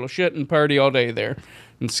and little shit and party all day there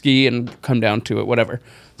and ski and come down to it, whatever.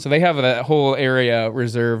 So they have that whole area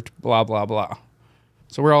reserved, blah, blah, blah.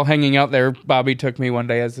 So we're all hanging out there. Bobby took me one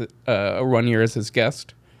day as 1 year as his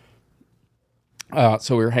guest.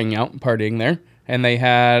 So we were hanging out and partying there. And they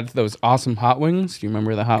had those awesome hot wings. Do you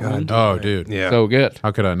remember the hot wings? Oh, dude. Yeah. So good.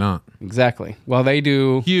 How could I not? Exactly. Well, they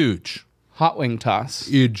do Huge. hot wing toss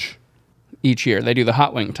Huge. each year. They do the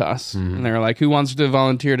hot wing toss. And they're like, who wants to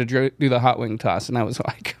volunteer to do the hot wing toss? And I was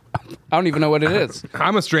like, I don't even know what it is.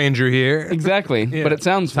 I'm a stranger here. Exactly. But it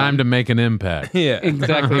sounds Time fun. to make an impact. Yeah.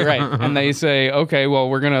 Exactly right. And they say, okay, well,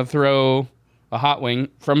 we're going to throw a hot wing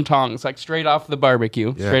from tongs, like straight off the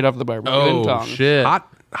barbecue. Straight off the barbecue in Oh, tongs. shit. Hot.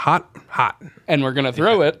 And we're going to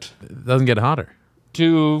throw it It doesn't get hotter.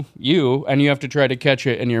 to you, and you have to try to catch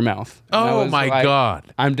it in your mouth. And I Oh, was my like,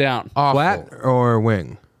 God. I'm down. Awful. Flat or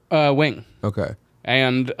wing? Wing. Okay.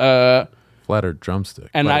 And Flat or drumstick.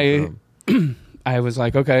 I was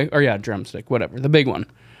like, okay, or yeah, drumstick, whatever, the big one.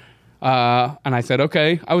 And I said,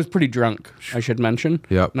 okay. I was pretty drunk, I should mention.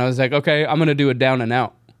 Yep. And I was like, okay, I'm gonna do a down and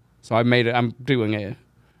out. So I made it. I'm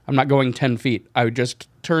not going 10 feet. I just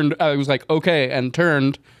turned. I was like, okay, and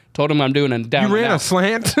turned. Told him I'm doing a down. You and ran a out.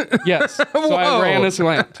 slant? Yes. So I Whoa. ran a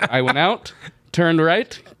slant. I went out, turned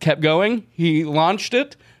right, kept going. He launched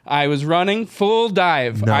it. I was running full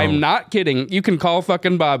dive. No. I'm not kidding. You can call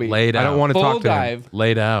fucking Bobby. Laid out. I don't want to Full talk to him. dive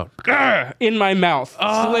Laid out. in my mouth,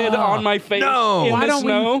 slid on my face no. in Why the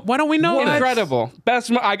snow. Why don't we know this? Incredible.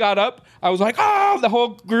 Best. I got up. I was like, oh, the whole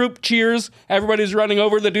group cheers. Everybody's running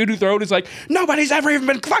over. The dude who threw it is like, nobody's ever even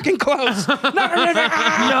been fucking close. No.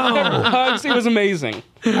 Hugs. It was amazing.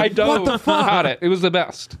 I dove. Caught it. It was the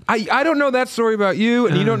best. I don't know that story about you,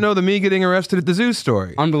 and you don't know the me getting arrested at the zoo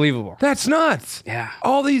story. Unbelievable. That's nuts. Yeah.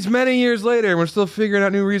 All these many years later, we're still figuring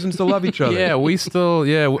out new reasons to love each other. Yeah, we still,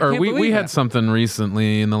 or can't we believe had that. something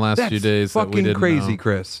recently in the last That's few days that we fucking didn't crazy, know.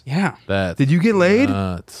 Chris. Yeah. That Did you get laid?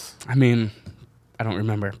 nuts. I mean, I don't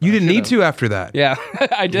remember. You didn't need to after that. Yeah.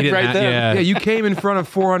 I did didn't right have- then. yeah. Yeah, you came in front of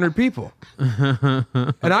 400 people. And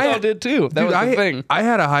I did too. That was the thing. I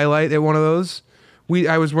had a highlight at one of those.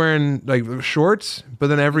 I was wearing like shorts, but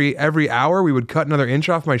then every hour we would cut another inch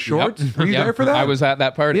off my shorts. Were you Yep. there for that? I was at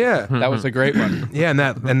that party. Yeah. That was a great one. Yeah, and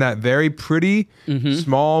that very pretty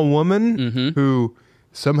small woman who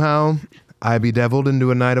somehow I bedeviled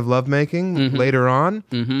into a night of lovemaking later on.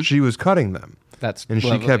 She was cutting them, That's and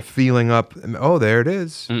lovely. she kept feeling up. Oh, there it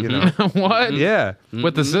is. You know. What? Yeah.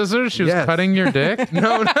 With the scissors? She was Yes. cutting your dick?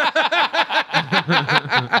 No.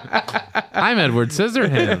 I'm Edward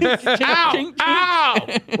Scissorhands. Ow! Ow!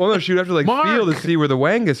 Well, no, she would have to Mark. feel to see where the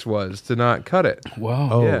wangus was to not cut it. Whoa.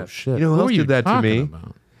 Oh, Yeah. shit. You know who else are you did that to talking me?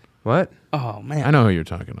 about? What? Oh man. I know who you're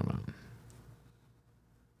talking about.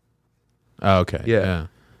 Oh, okay. Yeah.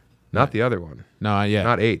 Not the other one. No, yeah.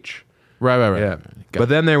 Not H. right. Yeah. Got But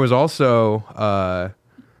then there was also,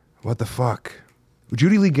 what the fuck?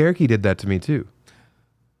 Judy Lee Garrick did that to me too.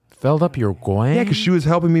 filled up your guan? Yeah, because she was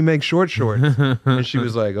helping me make shorts. And she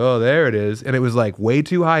was like, oh, there it is. And it was like way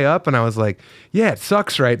too high up. And I was like, yeah, it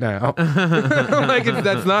sucks right now. Like,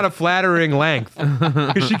 that's not a flattering length.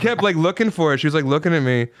 Because she kept like looking for it. She was like looking at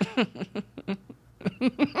me.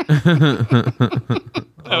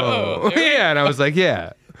 Oh, yeah. And I was like,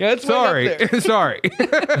 yeah. Yeah, it's way up Sorry. there. Sorry.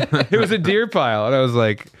 It was a deer pile. And I was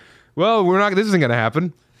like, well, this isn't going to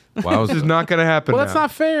happen. Wow. This is not going to happen. Well, that's now.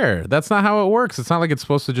 not fair. That's not how it works. It's not like it's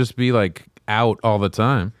supposed to just be like out all the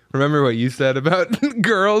time. Remember what you said about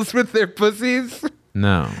girls with their pussies?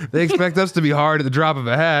 No. They expect us to be hard at the drop of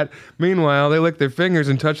a hat. Meanwhile, they lick their fingers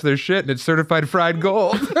and touch their shit, and it's certified fried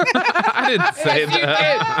gold. I didn't say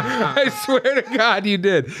that. I swear to God, you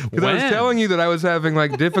did. Because I was When? telling you that I was having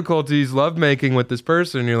like difficulties lovemaking with this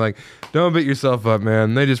person. You're like, don't beat yourself up,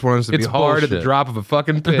 man. They just want us to It's be hard at the bullshit. drop of a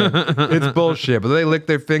fucking pin. It's bullshit. But they lick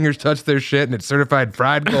their fingers, touch their shit, and it's certified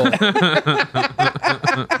fried gold.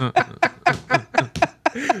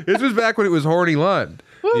 This was back when it was Horny Lund.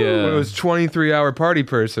 Yeah. When it was 23-hour party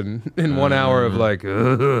person in 1 hour of like,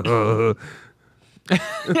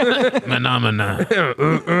 Phenomena. Yeah.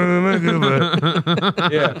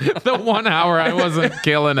 The 1 hour I wasn't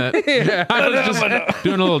killing it. Yeah. I was just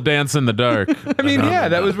doing a little dance in the dark. I mean, yeah,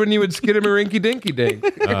 that was when you would skid him a rinky dinky dink.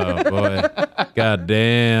 Oh boy. God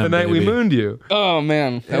damn. The night we baby. mooned you. Oh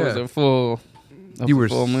man, that was Yeah. a full. that was You a were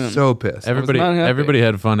full moon. so pissed. Everybody not happy. everybody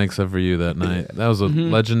had fun except for you that night. That was a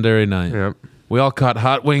legendary night. Yep. We all caught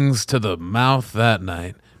hot wings to the mouth that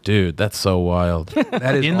night. Dude, that's so wild.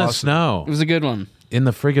 That is In the awesome. snow. It was a good one. In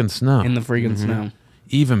the friggin' snow. In the freaking snow.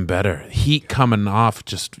 Even better. Heat coming off,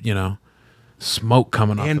 just, smoke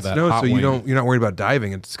coming off And of that snow, hot so wing. you're not worried about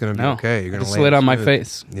diving. It's gonna be No, okay. You're I gonna just land slid on my smooth.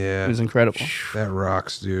 face. Yeah, It was incredible. that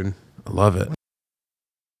rocks, dude. I love it.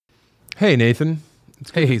 Hey, Nathan.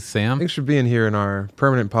 Hey, Sam. Thanks for being here in our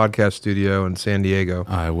permanent podcast studio in San Diego.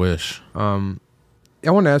 I wish. I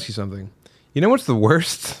want to ask you something. You know what's the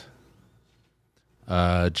worst?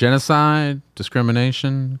 Genocide,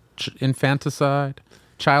 discrimination, infanticide,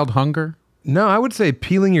 child hunger. No, I would say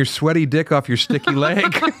peeling your sweaty dick off your sticky leg.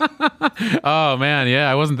 Oh, man. Yeah,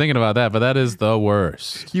 I wasn't thinking about that, but that is the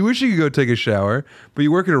worst. You wish you could go take a shower, but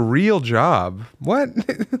you work at a real job. What?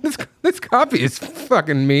 this copy is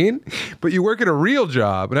fucking mean. But you work at a real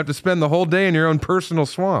job and have to spend the whole day in your own personal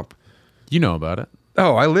swamp. You know about it.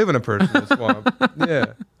 Oh, I live in a personal swamp. Yeah.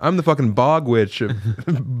 I'm the fucking bog witch of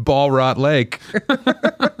Ball Rot Lake.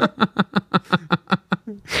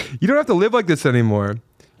 You don't have to live like this anymore.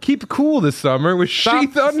 Keep cool this summer with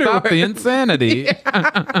sheath underwear. Stop the insanity.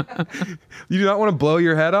 You do not want to blow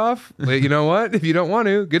your head off? Well, you know what? If you don't want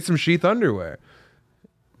to, get some sheath underwear.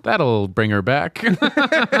 That'll bring her back.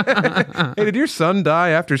 Hey, did your son die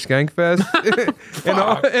after Skankfest?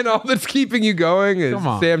 and all that's keeping you going is Come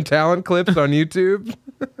on. Sam Talent clips on YouTube?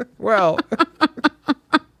 Well.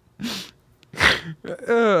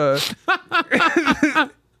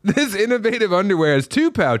 This innovative underwear has 2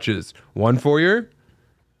 pouches. One for your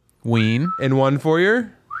Ween. and one for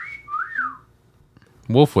your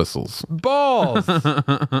Wolf whistles. balls.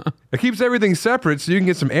 It keeps everything separate so you can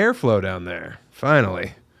get some airflow down there.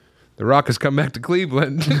 Finally. The Rock has come back to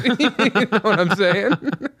Cleveland. You know what I'm saying?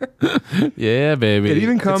 Yeah, baby. It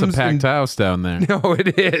even comes It's a packed in- house down there. No,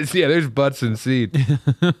 it is. Yeah, there's butts and seats.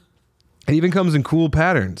 It even comes in cool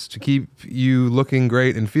patterns to keep you looking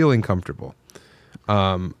great and feeling comfortable.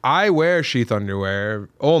 I wear sheath underwear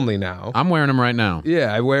only now. I'm wearing them right now.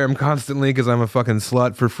 Yeah, I wear them constantly because I'm a fucking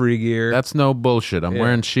slut for free gear. That's no bullshit. I'm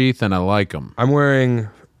wearing sheath and I like them. I'm wearing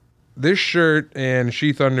this shirt and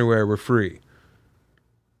sheath underwear were free.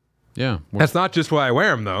 Yeah. That's not just why I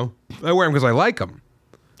wear them, though. I wear them because I like them.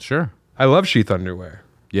 Sure. I love sheath underwear.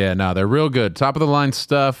 Yeah, no, they're real good. Top of the line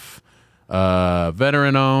stuff.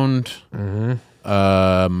 Veteran owned.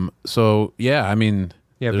 So, yeah, I mean...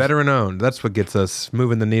 Yeah, there's- veteran owned. That's what gets us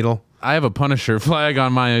moving the needle. I have a Punisher flag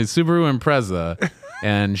on my Subaru Impreza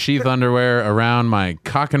and sheath underwear around my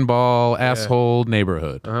cock and ball asshole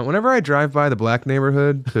neighborhood. Whenever I drive by the black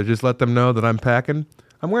neighborhood to just let them know that I'm packing,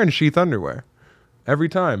 I'm wearing sheath underwear. Every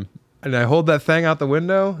time. And I hold that thing out the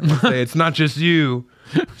window and say, it's not just you.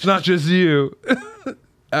 It's not just you.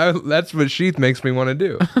 That's what sheath makes me want to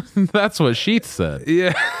do. That's what Sheath said.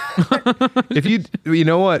 Yeah. If you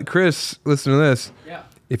know what, Chris, listen to this. Yeah.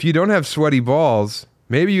 If you don't have sweaty balls,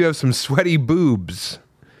 maybe you have some sweaty boobs.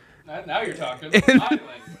 Now you're talking.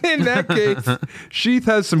 In that case, Sheath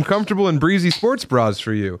has some comfortable and breezy sports bras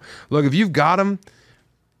for you. Look, if you've got them,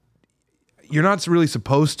 you're not really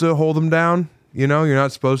supposed to hold them down. You know, you're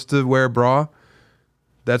not supposed to wear a bra.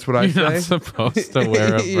 That's what I You're say. not supposed to wear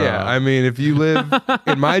a bra. Yeah, I mean, if you live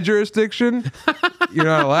in my jurisdiction, you're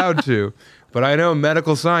not allowed to. But I know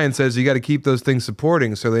medical science says you got to keep those things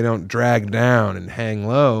supporting so they don't drag down and hang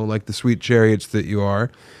low like the sweet chariots that you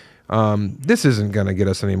are. This isn't going to get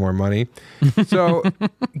us any more money. So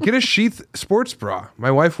get a sheath sports bra.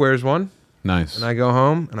 My wife wears one, Nice. and I go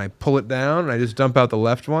home and I pull it down and I just dump out the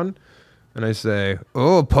left one and I say,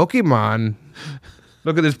 "Oh, Pokemon.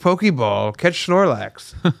 Look at this Pokeball. Catch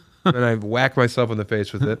Snorlax." And I whack myself in the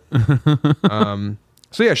face with it.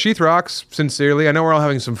 So yeah, Sheath rocks, sincerely. I know we're all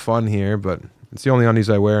having some fun here, but it's the only undies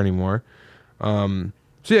I wear anymore. So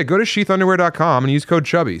yeah, go to sheathunderwear.com and use code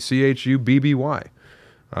CHUBBY, CHUBBY,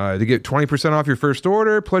 to get 20% off your first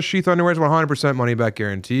order, plus Sheath Underwear's 100% money back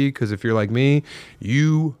guarantee, because if you're like me,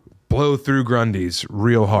 you blow through Grundies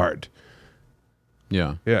real hard.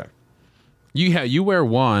 Yeah. Yeah. You wear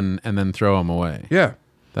one and then throw them away. Yeah.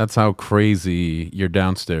 That's how crazy your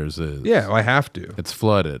downstairs is. Yeah, well, I have to. It's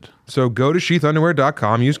flooded. So go to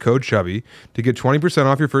sheathunderwear.com, use code CHUBBY to get 20%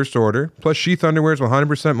 off your first order, plus Sheath Underwear's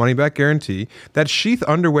 100% money back guarantee. That's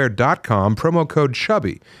sheathunderwear.com, promo code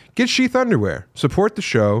CHUBBY. Get Sheath Underwear. Support the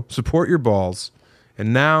show, support your balls.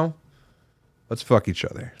 And now, let's fuck each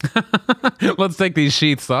other. Let's take these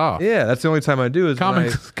sheets off. Yeah, that's the only time I do is when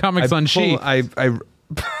Comics on sheet. I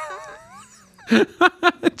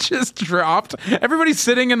Just dropped. Everybody's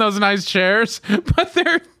sitting in those nice chairs, but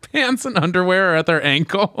their pants and underwear are at their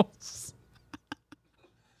ankles.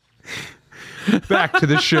 back to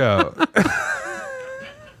the show.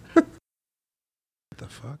 What the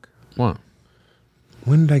fuck? What?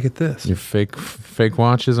 When did I get this? Your fake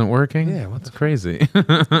watch isn't working? Yeah, That's crazy.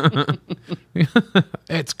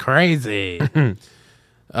 It's crazy.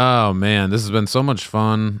 Oh man, this has been so much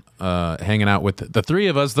fun hanging out with the three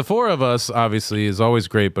of us. The four of us, obviously, is always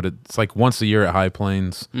great, but it's like once a year at High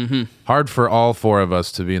Plains. Mm-hmm. Hard for all four of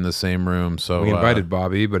us to be in the same room. So we invited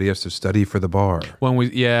Bobby, but he has to study for the bar. When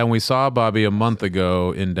we saw Bobby a month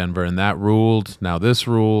ago in Denver, and that ruled. Now this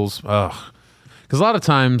rules. Ugh. Because a lot of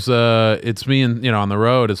times it's me and, on the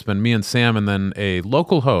road, it's been me and Sam and then a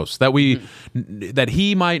local host that that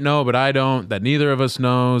he might know, but I don't, that neither of us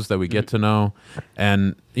knows, that we get to know.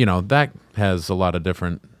 And, that has a lot of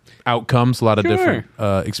different outcomes, a lot of different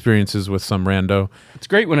experiences with some rando. It's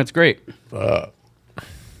great when it's great. But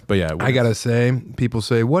yeah. I got to say, people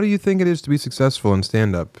say, what do you think it is to be successful in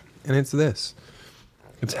stand-up? And it's this.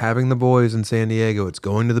 It's having the boys in San Diego. It's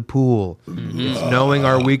going to the pool. Mm-hmm. It's knowing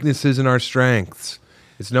our weaknesses and our strengths.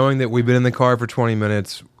 It's knowing that we've been in the car for 20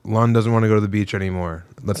 minutes. Lon doesn't want to go to the beach anymore.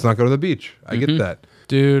 Let's not go to the beach. I get that.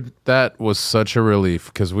 Dude, that was such a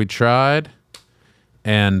relief because we tried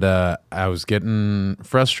and I was getting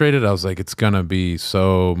frustrated. I was like, it's going to be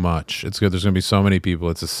so much. There's going to be so many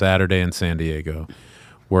people. It's a Saturday in San Diego.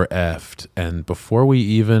 We're effed. And before we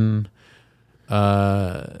even...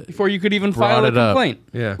 before you could even file a complaint.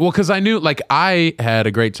 Yeah. Well, because I knew, I had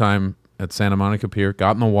a great time at Santa Monica Pier,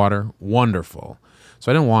 got in the water, wonderful. So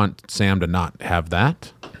I didn't want Sam to not have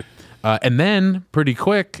that. And then, pretty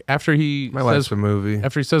quick, after he life's a movie.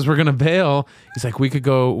 After he says we're gonna bail, he's like, we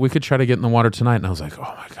could try to get in the water tonight. And I was like, oh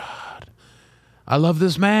my god, I love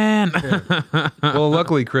this man. Yeah. Well,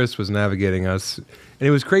 luckily Chris was navigating us. And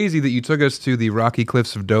it was crazy that you took us to the rocky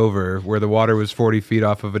cliffs of Dover where the water was 40 feet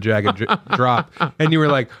off of a jagged drop. And you were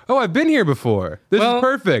like, oh, I've been here before. This is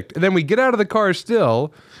perfect. And then we get out of the car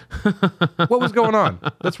still. What was going on?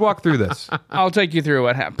 Let's walk through this. I'll take you through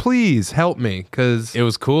what happened. Please help me, because it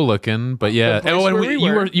was cool looking, but yeah.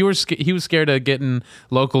 He was scared of getting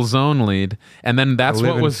local zone lead, and then that's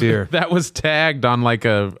what was that was tagged on like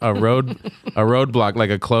a roadblock, like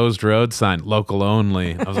a closed road sign, local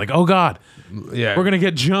only. I was like, oh god. Yeah, we're gonna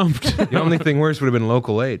get jumped. The only thing worse would have been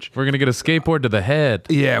local H. We're gonna get a skateboard to the head.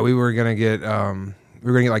 Yeah, we were gonna get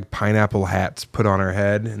like pineapple hats put on our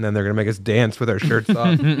head, and then they're gonna make us dance with our shirts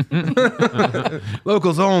off.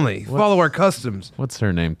 Locals only. Follow our customs. What's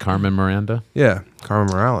her name? Carmen Miranda. Yeah,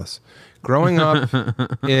 Carmen Morales. Growing up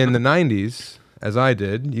in the 90s, as I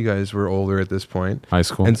did, you guys were older at this point. High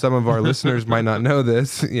school. And some of our listeners might not know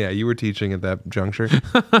this. Yeah, you were teaching at that juncture.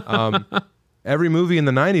 Every movie in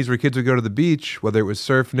the 90s where kids would go to the beach, whether it was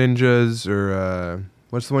Surf Ninjas or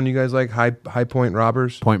what's the one you guys like? High Point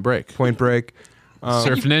Robbers? Point Break.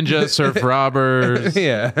 Surf Ninja, Surf Robbers.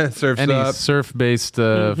 Yeah, Surf's any Up. surf-based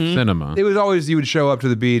cinema. It was always, you would show up to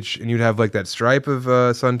the beach and you'd have like that stripe of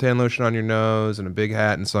suntan lotion on your nose and a big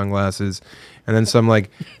hat and sunglasses, and then some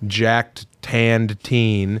like jacked, tanned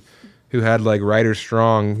teen who had like Ryder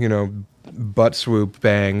Strong, butt swoop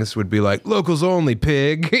bangs would be like, locals only,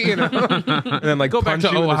 pig, and then like go back to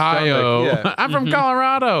Ohio. Yeah. I'm from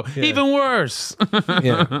Colorado. Yeah. Even worse.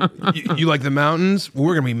 Yeah. You like the mountains? Well,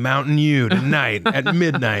 we're gonna be mountain you tonight at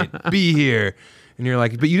midnight. Be here. And you're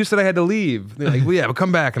like, but you just said I had to leave. They're like, well, yeah, but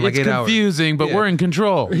come back in like 8 hours. It's confusing, but we're in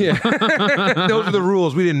control. Yeah. Those are the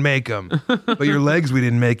rules. We didn't make them. But your legs we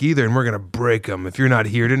didn't make either, and we're gonna break them if you're not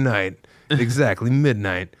here tonight. Exactly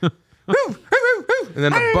midnight. And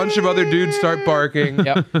then a bunch of other dudes start barking.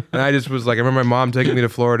 Yep. And I just was like, I remember my mom taking me to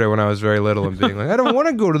Florida when I was very little and being like, I don't want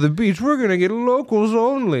to go to the beach. We're going to get locals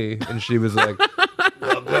only. And she was like,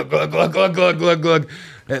 glug, glug, glug, glug, glug, glug, glug, glug.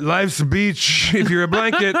 At life's beach, if you're a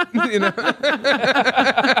blanket,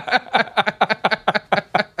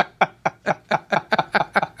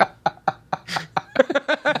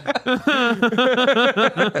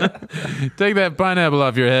 Take that pineapple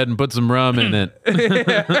off your head and put some rum in it.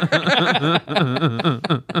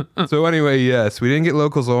 So anyway, yes, we didn't get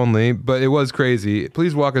locals only, but it was crazy.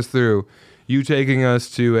 Please walk us through you taking us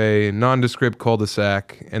to a nondescript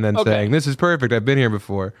cul-de-sac and then saying, this is perfect, I've been here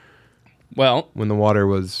before. Well, when the water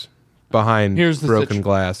was behind broken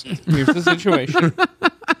glass. Here's the situation.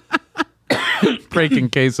 Breaking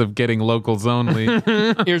case of getting locals only.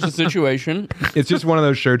 Here's the situation. It's just one of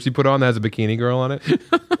those shirts you put on that has a bikini girl on it.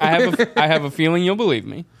 I have a feeling you'll believe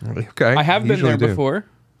me. Okay. I have been there before.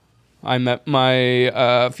 I met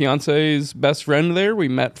my fiance's best friend there. We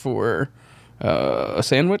met for a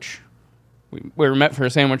sandwich. We were met for a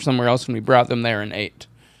sandwich somewhere else, and we brought them there and ate.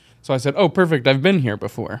 So I said, oh, perfect, I've been here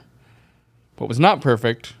before. What was not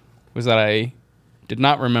perfect was that I did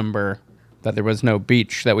not remember that there was no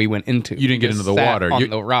beach that we went into. You didn't get into the sat water. on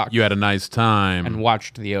the rock You had a nice time. and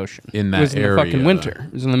watched the ocean. In that It was in area. the fucking winter.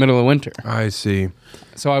 It was in the middle of winter. I see.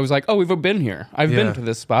 So I was like, oh, we've been here. I've Yeah. been to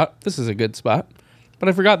this spot. This is a good spot. But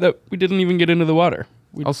I forgot that we didn't even get into the water.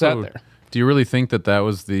 We just sat there. Do you really think that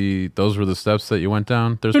those were the steps that you went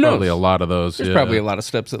down? There's Who knows? probably a lot of those. There's probably a lot of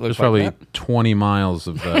steps that look There's like probably that. 20 miles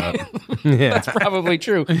of that. Yeah. That's probably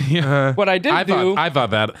true. What I did do... I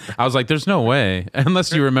thought that. I was like, there's no way.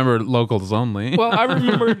 Unless you remember locals only. well, I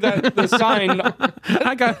remembered that the sign...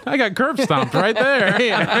 I got curb stomped right there.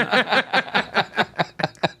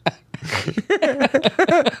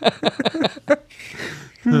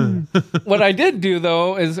 What I did do,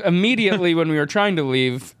 though, is immediately when we were trying to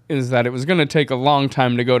leave, is that it was going to take a long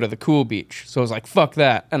time to go to the cool beach. So I was like, fuck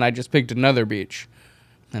that. And I just picked another beach.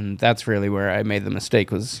 And that's really where I made the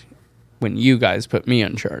mistake, was when you guys put me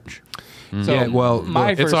in charge. So Yeah, well,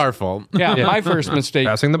 my It's first, our fault. Yeah, my first mistake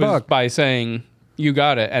Passing the was buck. by saying, you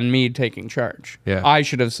got it, and me taking charge. Yeah. I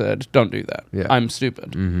should have said, don't do that. Yeah. I'm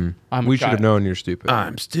stupid. I'm a We should have child. known you're stupid.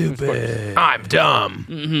 I'm stupid. I'm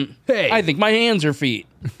dumb. Hey, I think my hands are feet.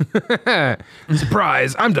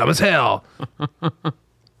 surprise! I'm dumb as hell.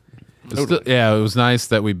 Yeah, it was nice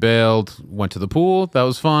that we bailed, went to the pool. That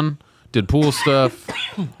was fun. Did pool stuff.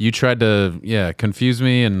 You tried to, confuse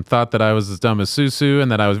me and thought that I was as dumb as Susu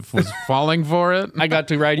and that I was falling for it. I got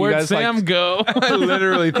to ride you Where'd guys Sam like... go? I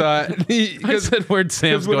literally thought I because said, where'd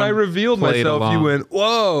Sam's when going? I revealed Played myself, along. you went,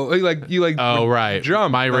 "Whoa!" You Oh, right.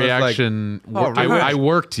 jumped. My I was like, reaction, oh, I, right. I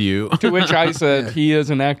worked you. To which I said, he is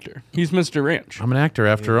an actor. He's Mr. Ranch. I'm an actor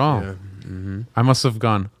after all. I must have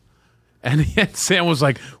gone. And Sam was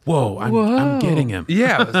like, whoa, I'm getting him.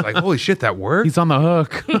 Yeah, I was like, "Holy shit, that worked!" He's on the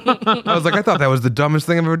hook. I was like, "I thought that was the dumbest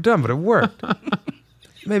thing I've ever done, but it worked."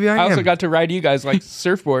 Maybe I I am. also got to ride you guys like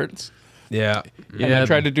surfboards. yeah. And I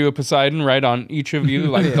tried to do a Poseidon right on each of you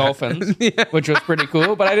like dolphins, which was pretty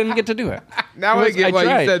cool, but I didn't get to do it. Now It I was- get I why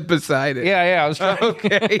tried. you said Poseidon. Yeah, I was trying.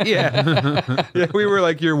 Okay, yeah. Yeah, we were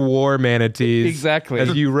like your war manatees. Exactly.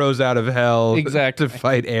 As you rose out of hell Exactly. to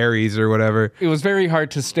fight Ares or whatever. It was very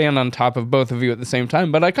hard to stand on top of both of you at the same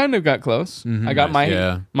time, but I kind of got close. I got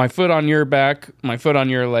my foot on your back, my foot on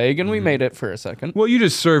your leg, and we made it for a second. Well, you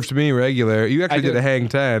just surfed me regular. You actually did did. a hang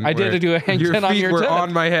 10. I did where do a hang 10 on feet your were 10.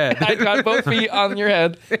 on my head. I got both feet on your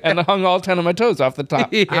head and hung all 10 of my toes off the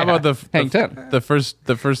top. How about Hang 10? the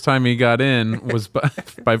first time he got in was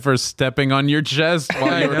by first stepping on your chest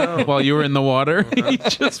while you were in the water. He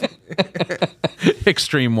just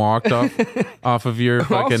extreme walked off of your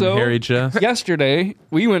fucking Also, hairy chest. Yesterday,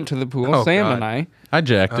 we went to the pool, Oh, Sam God. and I, I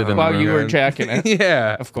jacked it in while the you room. were jacking it.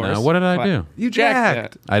 Yeah. Of course. No, what did I But do? You jacked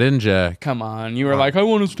jacked. it. I didn't jack. Come on. You were like, I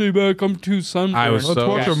want to stay back. I'm too sunburned. I was so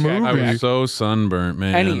watch a movie. I was so sunburnt,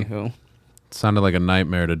 man. Anywho, It sounded like a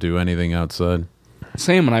nightmare to do anything outside.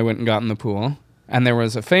 Sam and I went and got in the pool, and there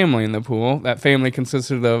was a family in the pool. That family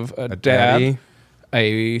consisted of a dad, Daddy,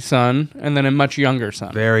 a son, and then a much younger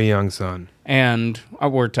son. very young son. And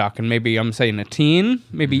we're talking maybe, I'm saying a teen,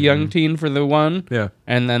 maybe young teen for the one, Yeah.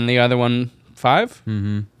 and then the other one 5,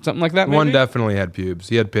 something like that. Maybe? One definitely had pubes.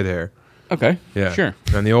 He had pit hair. Okay, Yeah. sure.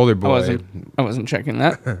 And the older boy. I wasn't checking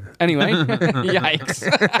that. Anyway, yikes.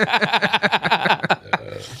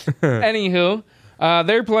 Anywho,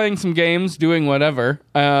 they're playing some games, doing whatever.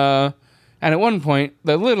 And at one point,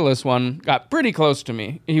 the littlest one got pretty close to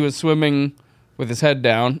me. He was swimming with his head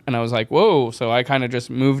down, and I was like, whoa. So I kind of just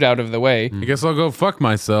moved out of the way. I guess I'll go fuck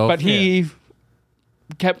myself. But he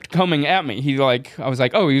kept coming at me. I was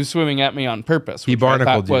like, oh, he was swimming at me on purpose. He which I thought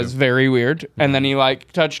barnacled you. was very weird. And then he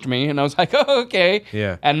touched me, and I was like, oh, okay.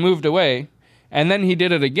 Yeah. And moved away. And then he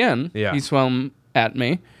did it again. Yeah. He swam at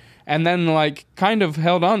me, and then kind of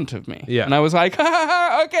held on to me. Yeah. And I was like, ha, ha,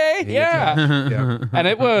 ha, okay, yeah. Yeah. And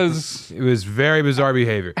it was It was very bizarre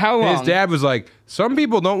behavior. How long? His dad was like, "Some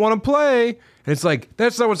people don't want to play." And it's like,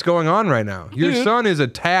 that's not what's going on right now. Your Dude. son is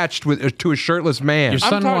attached to a shirtless man. Your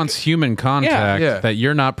son talking- wants human contact Yeah. that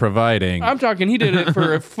you're not providing. I'm talking. He did it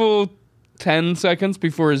for a full 10 seconds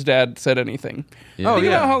before his dad said anything. Oh, Think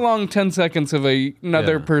yeah. about how long 10 seconds of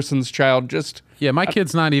another Yeah. person's child just... Yeah, my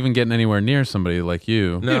kid's not even getting anywhere near somebody like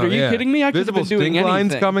you. Dude, are you kidding me? I could have Visible been doing stink lines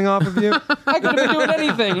anything. coming off of you. I could have been doing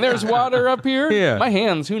anything. There's water up here. Yeah. My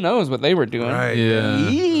hands, who knows what they were doing. Right. Yeah.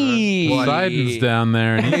 Eee. Poseidon's down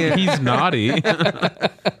there and he's naughty.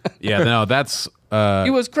 Yeah, no, that's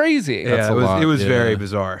It was crazy. Yeah, That's a it was lot, it was yeah. very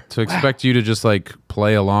bizarre. to expect you to just like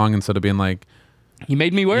play along instead of being like, He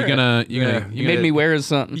made me wear You gonna He made me wear his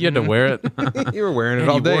something. You had to wear it. You were wearing it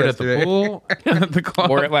all You day wore it at yesterday. the pool, at the club.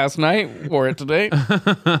 Wore it last night. Wore it today.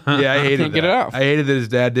 Yeah, I hated Can't get that. it off. I hated that his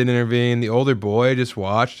dad didn't intervene. The older boy just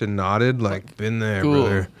watched and nodded, like, been there, Cool.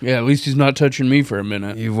 brother. Yeah, at least he's not touching me for a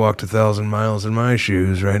minute. You've walked 1,000 miles in my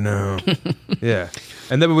shoes right now. Yeah.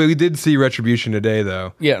 And then we did see retribution today,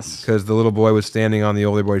 though. Yes. Because the little boy was standing on the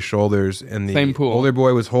older boy's shoulders, and the Same pool. older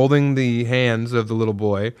boy was holding the hands of the little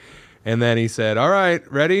boy. And then he said, "All right,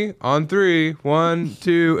 ready? On 3, 1,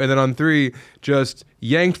 2," and then on 3, just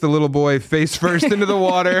yanked the little boy face first into the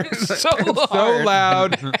water. So so hard.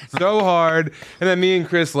 loud, so hard. And then me and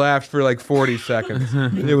Chris laughed for like 40 seconds.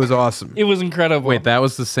 It was awesome. It was incredible. Wait, that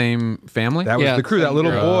was the same family? That was Yeah, the crew. That same little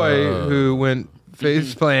girl. boy who went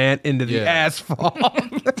face plant into the Yeah. asphalt.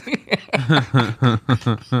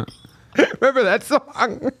 Remember that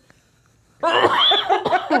song?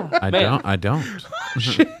 I don't.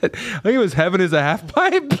 Shit. I think it was "Heaven is a Half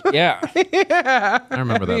Pipe." Yeah. Yeah. I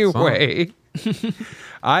remember that song. Anyway,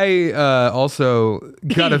 I also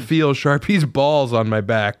got to feel Sharpie's balls on my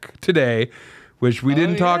back today, which we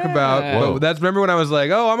didn't talk yeah. about. Whoa. But that's remember when I was like,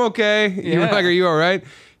 "Oh, I'm okay." You were Yeah. like, "Are you all right?"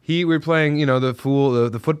 We were playing,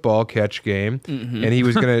 the football catch game, and he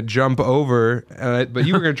was gonna jump over, but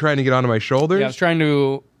you were gonna try to get onto my shoulders. Yeah, I was trying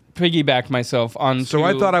to piggyback myself onto. So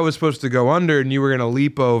I thought I was supposed to go under, and you were gonna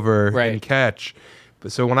leap over and Right. catch.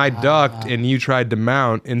 But so when I ducked and you tried to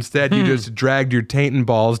mount, instead you just dragged your taint and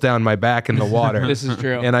balls down my back in the water. This is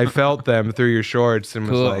true. And I felt them through your shorts and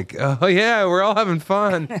Cool. was like, "Oh yeah, we're all having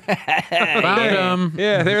fun." Found him.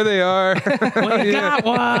 Yeah, there they are. We got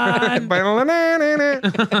one.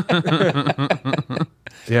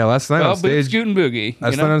 Yeah, last night well, on boot stage. scoot and boogie.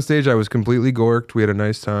 Last night on stage, I was completely gorked. We had a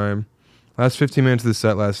nice time. Last 15 minutes of the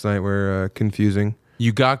set last night were confusing.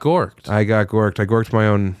 You got gorked. I got gorked. I gorked my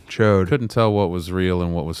own chode. Couldn't tell what was real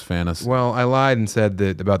and what was fantasy. Well, I lied and said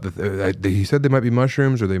that about he said they might be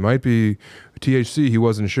mushrooms or they might be THC. He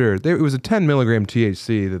wasn't sure. It was a 10 milligram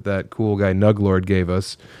THC that cool guy Nuglord gave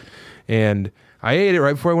us, and I ate it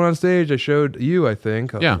right before I went on stage. I showed you, I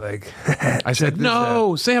think. I was Yeah. like, I said,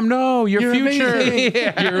 "No, Sam, no, your future.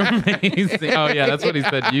 You're amazing." Oh yeah, that's what he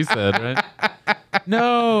said. You said, right?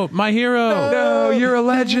 No, my hero. "No, you're a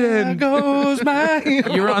legend." goes my.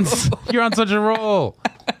 You're on such a roll.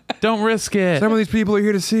 Don't risk it. Some of these people are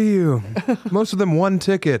here to see you. Most of them won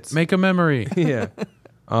tickets. Make a memory. Yeah.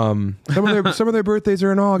 Some of their birthdays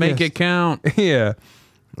are in August. Make it count. Yeah.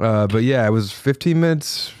 But yeah, it was 15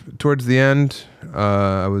 minutes towards the end.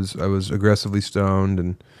 I was aggressively stoned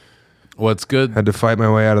and What's good? had to fight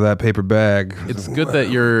my way out of that paper bag. It's good that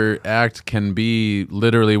your act can be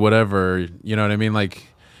literally whatever. You know what I mean? Like,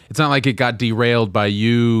 it's not like it got derailed by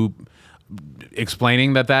you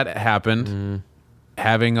explaining that happened,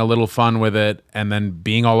 having a little fun with it, and then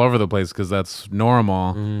being all over the place because that's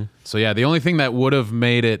normal. So yeah, the only thing that would have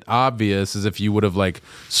made it obvious is if you would have like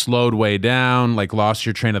slowed way down, like lost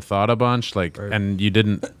your train of thought a bunch, like, and you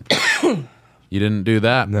didn't. You didn't do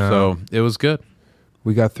that, No. so it was good.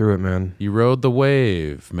 We got through it, man. You rode the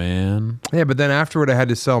wave, man. Yeah, but then afterward, I had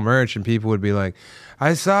to sell merch, and people would be like,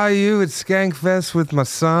 "I saw you at Skankfest with my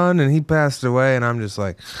son, and he passed away," and I'm just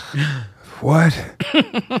like, "What?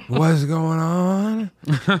 What's going on?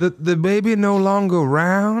 The baby no longer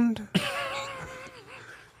around?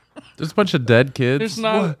 There's a bunch of dead kids. There's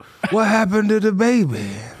not. What happened to the baby?"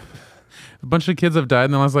 A bunch of kids have died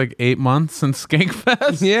in the last like 8 months since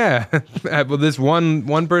Skankfest. Yeah. Well, this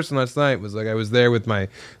one person last night was like, I was there with my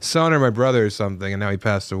son or my brother or something, and now he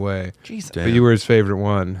passed away. Jesus. But you were his favorite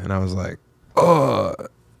one, and I was like, "Oh,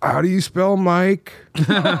 how do you spell Mike?"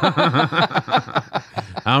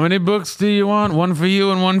 How many books do you want? One for you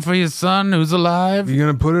and one for your son who's alive? You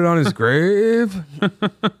gonna put it on his grave?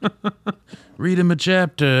 Read him a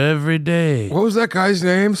chapter every day. What was that guy's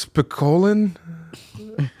name? Spicolin?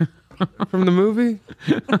 From the movie?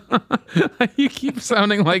 You keep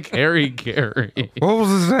sounding like Harry Carey. What was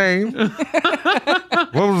his name?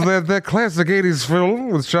 What was that classic 80s film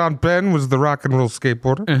with Sean Penn was the rock and roll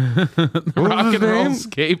skateboarder? What Rock was his and roll name?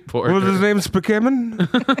 skateboarder. What was his name? Spikemin?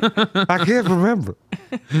 I can't remember.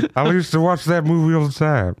 I used to watch that movie all the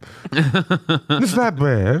time. It's not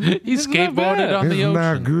bad. He skateboarded on It's the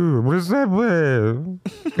not ocean. good, but it's not bad.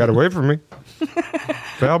 Got away from me.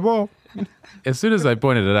 Foul ball. As soon as I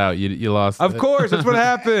pointed it out, you lost Of it. course, that's what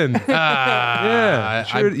happened. Yeah,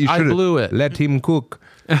 I should've blew it. Let him cook.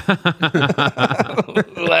 Let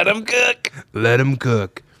him cook. Let him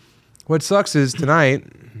cook. What sucks is tonight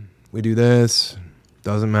we do this.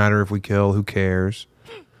 Doesn't matter if we kill. Who cares?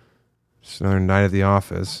 Just another night at the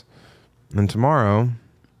office. And tomorrow,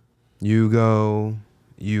 you go,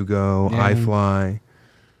 I fly.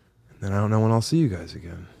 then I don't know when I'll see you guys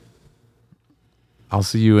again. I'll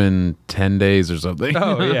see you in 10 days or something.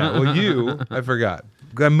 Oh yeah, well I forgot.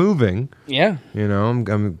 I'm moving. Yeah. You know,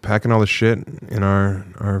 I'm packing all the shit in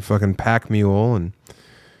our fucking pack mule and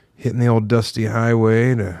hitting the old dusty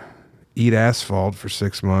highway to eat asphalt for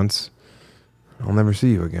 6 months. I'll never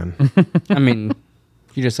see you again. I mean,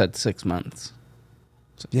 you just had 6 months.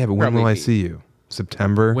 Yeah, but when will I Probably. see you?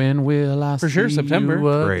 September? When will I For sure, see September.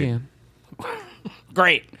 you Great. again?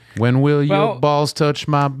 Great. When will Well, your balls touch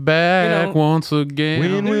my back you know, once again?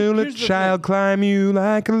 When will a here's the child climb you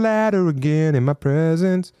like a ladder again in my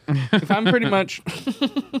presence? If I'm pretty much...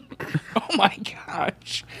 Oh my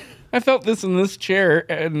gosh. I felt this in this chair,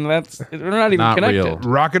 and that's... We're not even Not connected. real.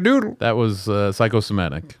 Rock-a-doodle. That was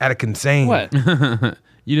psychosomatic. Attica-insane. What?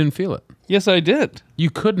 You didn't feel it. Yes, I did. You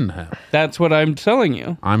couldn't have. That's what I'm telling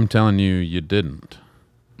you. I'm telling you, you didn't.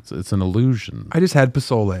 It's an illusion. I just had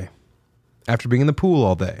Pozole after being in the pool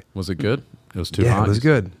all day. Was it good? It was too Yeah, hot. it was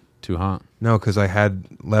good. Too hot. No, because I had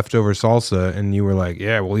leftover salsa, and you were like,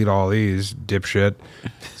 "Yeah, we'll eat all these, dipshit."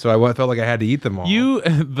 So I felt like I had to eat them all.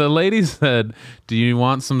 The lady said, "Do you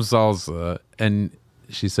want some salsa?" And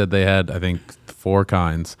she said they had, I think, 4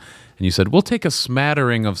 kinds. And you said, "We'll take a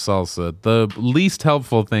smattering of salsa." The least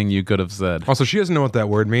helpful thing you could have said. Also, she doesn't know what that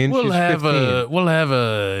word means. She's 15. We'll have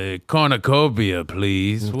a cornucopia,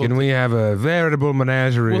 please. Can we have a veritable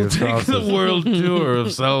menagerie We'll of take salsas? the world tour of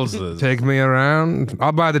salsas. Take me around.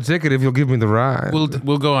 I'll buy the ticket if you'll give me the ride.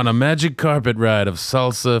 We'll go on a magic carpet ride of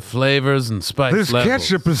salsa flavors and spice This levels.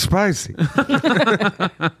 ketchup is spicy.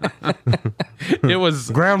 It was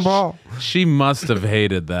Ground ball. She must have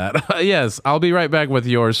hated that. Yes, I'll be right back with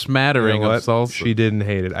your smattering You know of salsa. She didn't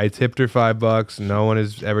hate it. I tipped her $5. No one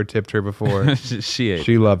has ever tipped her before. she ate.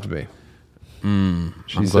 She loved me. She I'm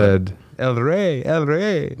glad. said, "El Rey, El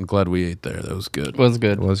Rey." I'm glad we ate there. That was good. Was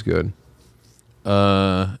good. It was good.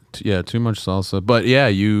 Yeah, too much salsa. But yeah,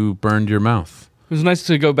 you burned your mouth. It was nice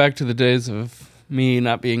to go back to the days of me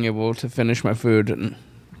not being able to finish my food and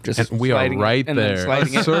just And we are sliding it right and then there.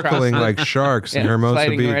 sliding it Circling across like sharks in Hermosa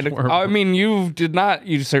sliding Beach. right I mean, you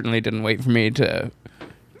certainly didn't wait for me to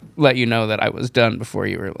let you know that I was done before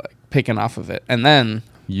you were like picking off of it. And then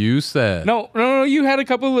You said no, you had a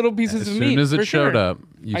couple little pieces as of soon meat. as it for showed sure. up,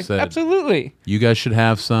 you said absolutely. you guys should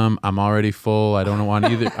have some. I'm already full. I don't want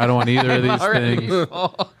either. I don't want either of these Already things.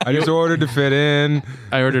 full. I just ordered to fit in.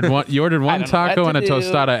 I ordered one. You ordered one don't know what taco and a to do.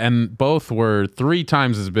 tostada, and both were 3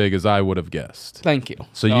 times as big as I would have guessed. Thank you.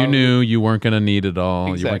 So you knew you weren't going to need it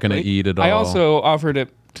all. Exactly. You weren't going to eat it all. I also offered it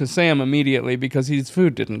to Sam immediately because his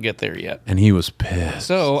food didn't get there yet. and he was pissed.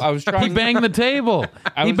 So I was trying. He banged the table.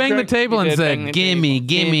 I He was banged the trying- table he and did bang said, the "Gimme, table.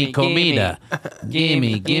 gimme comida.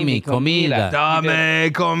 Gimme comida.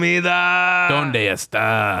 Dame comida. ¿Dónde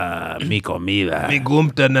está mi comida? Mi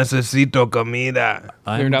Gupta necesito comida.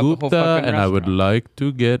 I'm Cleared out the whole Gupta, fucking and I would restaurant. like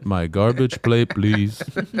to get my garbage plate, please."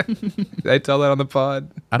 Did I tell that on the pod?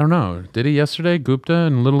 I don't know. Did he yesterday? Gupta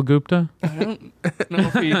and Little Gupta? I don't know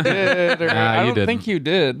if he did. Or Nah, I you don't didn't. think you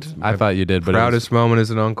did. I thought you did, but Proudest moment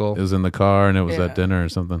as an uncle. it was in the car and it was Yeah. at dinner or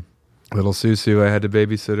something. Little Susu, I had to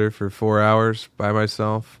babysit her for 4 hours by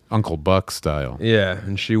myself. Uncle Buck style. Yeah,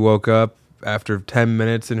 and she woke up after 10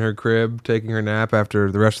 minutes in her crib, taking her nap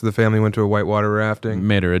after the rest of the family went to a whitewater rafting.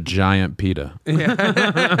 Made her a giant pita.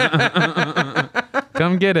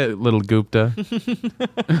 Come get it, little Gupta.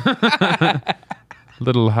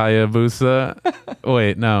 Little Hayabusa.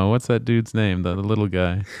 Wait, no. What's that dude's name? The little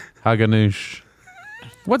guy. Haganoush.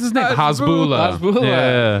 What's his name? Hasbullah. Hasbullah.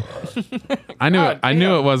 Yeah. I knew it. I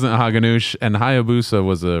knew it wasn't Haganoush, and Hayabusa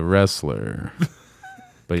was a wrestler.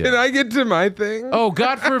 But yeah. Can I get to my thing? Oh,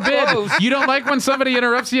 God forbid. You don't like when somebody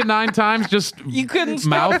interrupts you 9 times just You couldn't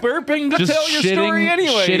stop mouth burping to just tell your shitting- story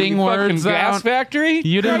anyway. shitting you fucking words gas out. factory.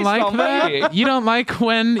 You didn't Christ like that? almighty. You don't like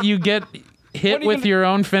when you get hit What do you with mean? your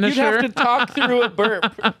own You'd finisher? have to talk through a burp.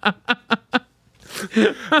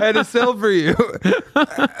 I had to sell for you.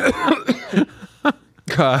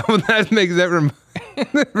 God, well,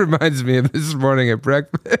 that reminds me of this morning at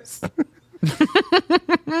breakfast.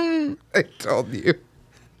 I told you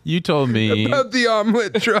You told me about the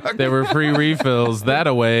omelet truck. there were free refills that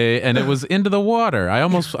away, and it was into the water. I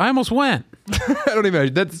almost went. I don't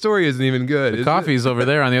even. That story isn't even good. is it? Coffee's over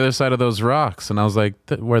there on the other side of those rocks, and I was like,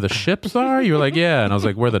 "Where the ships are?" You were like, "Yeah," and I was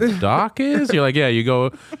like, "Where the dock is?" You're like, "Yeah."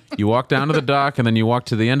 You walk down to the dock, and then you walk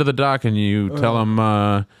to the end of the dock, and you tell them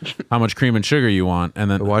how much cream and sugar you want, and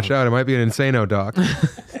then Watch out! It might be an Insano doc.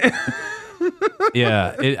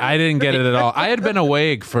 yeah, I didn't get it at all. I had been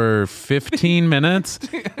awake for 15 minutes,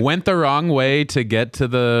 went the wrong way to get to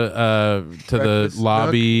the Breakfast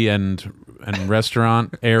lobby and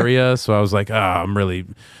restaurant area. So I was like, I'm really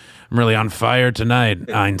I'm really on fire tonight,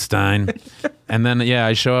 Einstein. And then,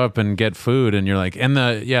 I show up and get food, and you're like, and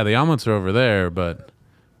the omelets are over there, but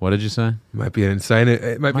what did you say? Might be an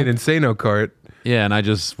Insano cart. Yeah, and I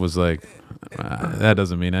just was like, that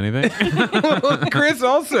doesn't mean anything. Chris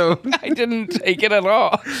also. I didn't take it at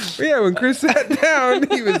all. Yeah, when Chris sat down,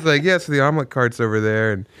 he was like, "Yeah, so the omelet cart's over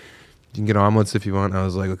there, and you can get omelets if you want." I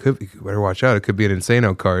was like, you better watch out. It could be an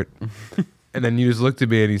Insano cart. And then you just looked at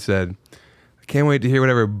me and he said, "I can't wait to hear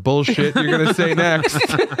whatever bullshit you're going to say next."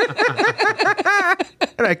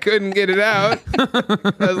 And I couldn't get it out.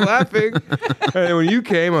 I was laughing. And then when you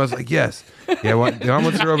came, I was like, "Yes. Yeah, the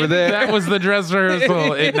omelets are over there." That was the dress rehearsal.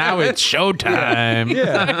 Now it's showtime.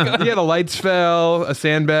 Yeah. Yeah, the lights fell, a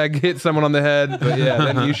sandbag hit someone on the head. But yeah,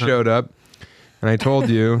 then you showed up. And I told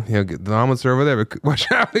you, the omelets are over there, but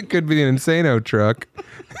watch out, it could be an Insano truck.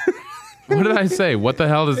 What did I say? What the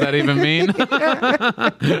hell does that even mean? What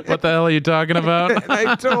the hell are you talking about? And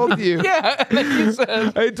I told you. Yeah, like you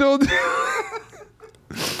said. I told you.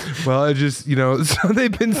 Well, I just, so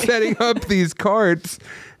they've been setting up these carts,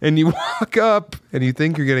 and you walk up and you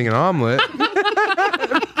think you're getting an omelet.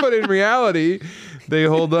 But in reality, they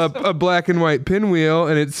hold up a black and white pinwheel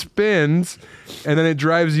and it spins, and then it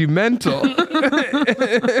drives you mental.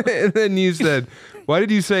 And then you said, "Why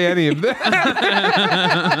did you say any of that?"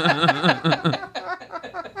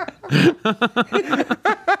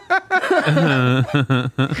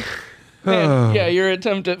 Man, yeah, your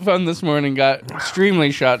attempt at fun this morning got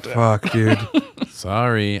extremely shot down. Fuck, dude.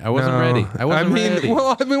 Sorry, I wasn't ready. I wasn't ready.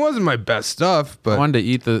 Well, it wasn't my best stuff, but I wanted to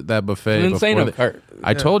eat that buffet. An Insano cart.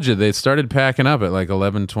 I told you they started packing up at like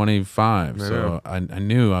 11:25, so I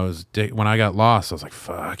knew I was. When I got lost, I was like,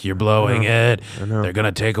 "Fuck, you're blowing it. They're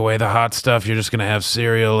gonna take away the hot stuff. You're just gonna have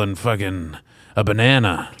cereal and fucking a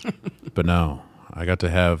banana." But no, I got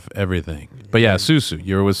to have everything. But yeah, Susu,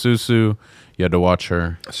 you were with Susu. You had to watch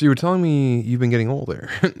her. So you were telling me you've been getting older.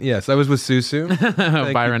 Yes, I was with Susu.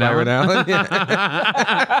 Byron Allen.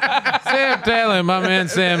 Yeah. Sam Talent, my man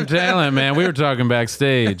Sam Talent, man. We were talking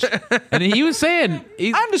backstage. And he was saying...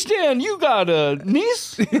 I understand you got a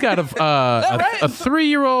niece? He got a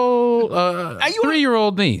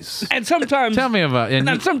 3-year-old niece. And sometimes... Tell me about it.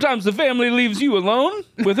 And sometimes the family leaves you alone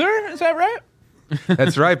with her? Is that right?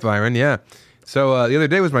 That's right, Byron, yeah. So the other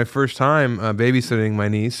day was my first time babysitting my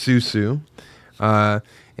niece, Susu. And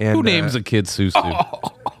who names a kid Susu?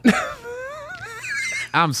 Oh.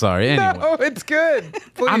 I'm sorry. Anyway. No, it's good.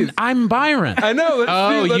 Please. I'm Byron. I know. Let's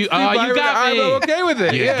do Byron. You got me. I'm okay with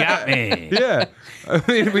it. You got me. Yeah. I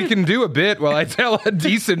mean, we can do a bit while I tell a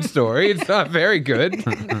decent story. It's not very good.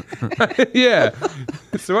 Yeah.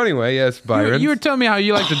 So anyway, yes, Byron. You were telling me how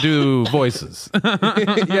you like to do voices.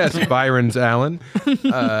 Yes, Byron's Allen.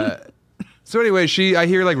 So anyway, I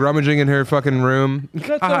hear like rummaging in her fucking room.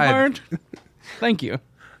 That's so hard. Thank you.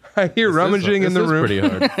 I hear rummaging in the room. Pretty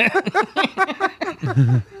hard.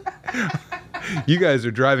 You guys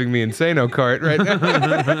are driving me Insano cart right now.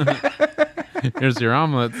 Here's your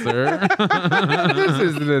omelet, sir. This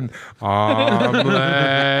isn't an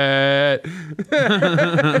omelet.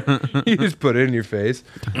 You just put it in your face.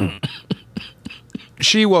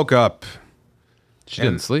 She woke up. She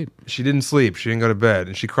didn't sleep. She didn't sleep. She didn't go to bed.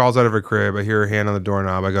 And she crawls out of her crib. I hear her hand on the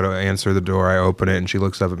doorknob. I go to answer the door. I open it, and she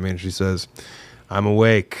looks up at me, and she says, "I'm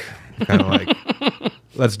awake." Kind of like,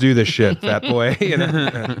 "Let's do this shit, fat boy."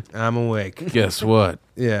 I'm awake. Guess what?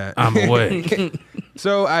 Yeah. I'm awake.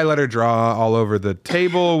 So I let her draw all over the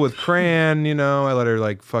table with crayon, I let her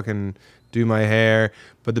like fucking do my hair.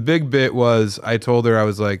 But the big bit was I told her, I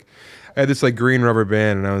was like, I had this like green rubber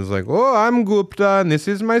band, and I was like, "Oh, I'm Gupta, and this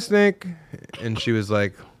is my snake." And she was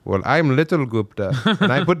like, "Well, I'm Little Gupta,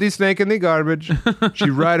 and I put the snake in the garbage." She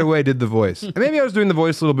right away did the voice. And maybe I was doing the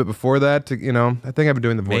voice a little bit before that. I think I've been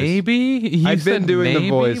doing the voice. Maybe? I've been doing the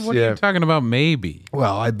voice. What are you talking about, maybe?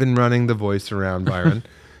 Well, I've been running the voice around, Byron.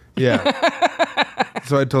 Yeah.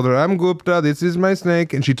 So I told her, "I'm Gupta, this is my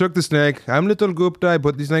snake." And she took the snake. "I'm Little Gupta, I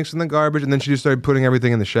put these snakes in the garbage." And then she just started putting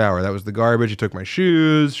everything in the shower. That was the garbage. She took my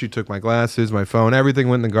shoes, she took my glasses, my phone, everything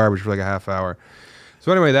went in the garbage for like a half hour.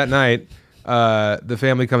 So anyway, that night, the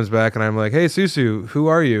family comes back, and I'm like, "Hey, Susu, who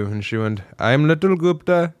are you?" And she went, "I'm Little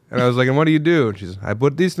Gupta." And I was like, "And what do you do?" And she says, "I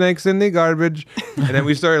put these snakes in the garbage." And then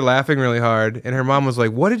we started laughing really hard. And her mom was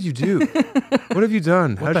like, "What did you do? What have you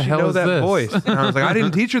done? How did she know that voice?" And I was like, "I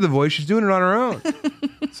didn't teach her the voice. She's doing it on her own."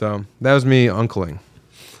 So that was me uncling.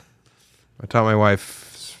 I taught my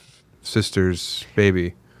wife's sister's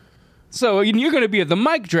baby. So you're going to be at the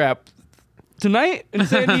mic drop tonight in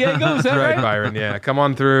San Diego, is that right? Byron, yeah. Come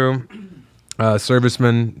on through.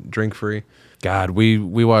 Servicemen, drink free. God, we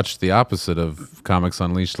watched the opposite of Comics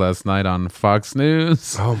Unleashed last night on Fox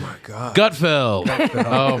News. Oh my god. Gutfeld.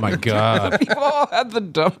 Oh my God. People all had the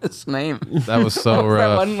dumbest name. That was so What was that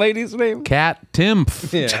rough. one lady's name? Cat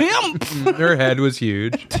Timpf. Yeah. Timp. Her head was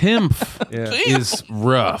huge. Timpf Yeah. is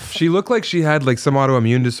rough. She looked like she had like some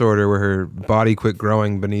autoimmune disorder where her body quit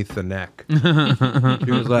growing beneath the neck.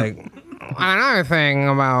 She was like, another thing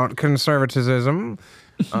about conservatism.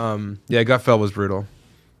 Yeah, Gutfeld was brutal.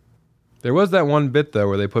 There was that one bit though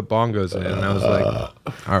where they put bongos in, and I was like,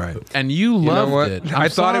 all right. And you know loved what? it. I I'm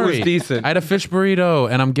thought it was sorry. decent. I had a fish burrito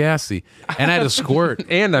and I'm gassy. And I had a squirt.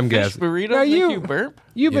 And I'm Fish guessing. burritos Now make you burp?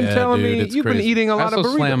 You've been Yeah, telling dude, me it's you've been crazy. eating a I lot also of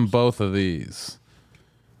burritos. slammed both of these.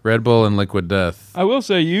 Red Bull and Liquid Death. I will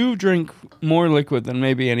say you drink more liquid than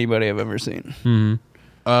maybe anybody I've ever seen. You're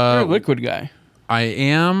a liquid guy. I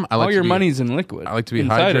am. I like All to your be- money's in liquid. I like to be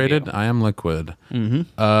inside of hydrated. you. I am liquid.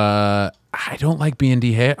 I don't like being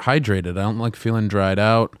dehydrated. I don't like feeling dried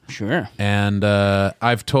out. Sure. And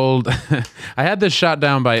I've told, I had this shot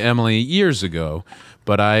down by Emily years ago,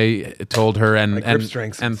 but I told her and grip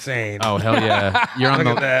strength's insane. Oh hell yeah! You're on Look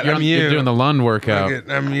the at that. you're, I'm you're you. doing the Lund workout.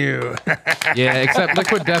 I'm you. Yeah, except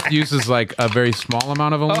Liquid Death uses like a very small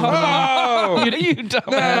amount of aluminum. Oh, you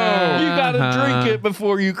dumbass. You gotta drink it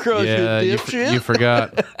before you crush Yeah, it, you, dipshit. you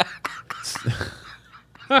forgot.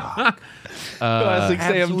 Classic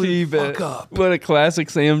Sam absolute T fuck bit. up. What a classic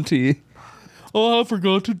Sam T. Oh, I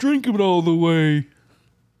forgot to drink it all the way.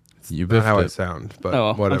 You not biffed how I it. sound, but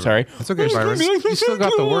Oh, whatever. I'm sorry. It's okay, Byron. You still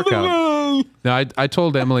got the workout. No, I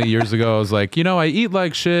told Emily years ago, I was like, I eat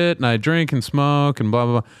like shit and I drink and smoke and blah,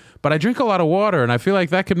 blah, blah. But I drink a lot of water and I feel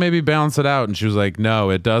like that could maybe balance it out. And she was like,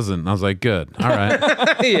 no, it doesn't. And I was like, good. All right.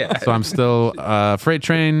 Yeah, So I'm still freight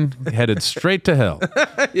train headed straight to hell.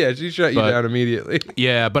 yeah. She shut you But- down immediately.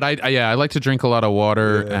 Yeah, but I like to drink a lot of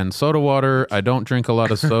water and soda water. I don't drink a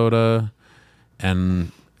lot of soda.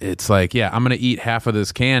 And it's like, I'm going to eat half of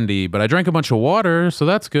this candy, but I drank a bunch of water, so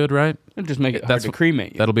that's good, right? It'll just make it hard That's to what-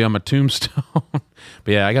 cremate you. That'll be on my tombstone. But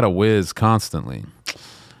yeah, I got to whiz constantly.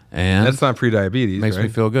 And That's not pre-diabetes, makes right? me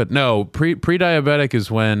feel good. No, pre-diabetic is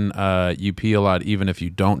when you pee a lot even if you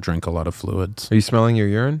don't drink a lot of fluids. Are you smelling your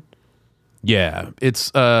urine? Yeah,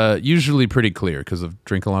 it's usually pretty clear because of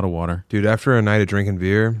drink a lot of water. Dude, after a night of drinking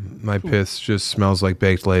beer, my piss just smells like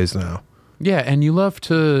baked Lay's now. Yeah, and you love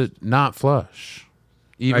to not flush.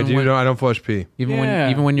 Even I do. when, I don't flush pee. even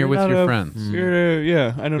when you're with not your a- friends.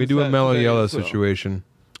 Yeah, I know. We do a mellow yellow situation.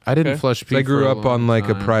 I didn't Okay. flush pee. I grew for a up on long like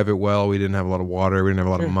a time. private well. We didn't have a lot of water. We didn't have a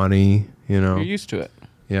lot of Sure. money. You're used to it.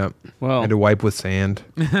 Yep. Well, Had to wipe with sand.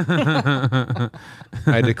 I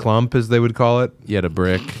had to clump, as they would call it. You had a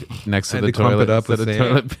brick next I to had the to clump toilet. it up with instead of sand.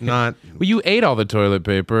 toilet paper. Not Well, you ate all the toilet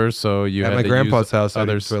paper, so you At had my to grandpa's use house, I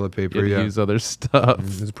other used toilet paper, You had to yeah. use other stuff.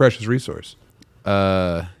 it's a precious resource.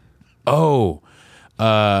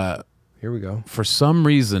 Here we go. For some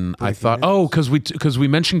reason, I thought, because we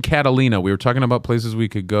mentioned Catalina. We were talking about places we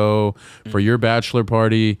could go for your bachelor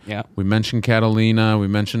party. Yeah. We mentioned Catalina. We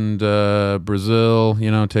mentioned Brazil.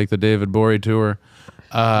 Take the David Bory tour.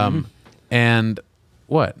 And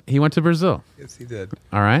what? He went to Brazil. Yes, he did.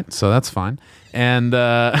 All right, so that's fine. And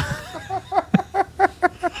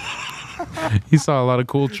he saw a lot of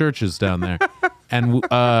cool churches down there. And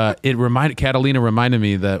Catalina reminded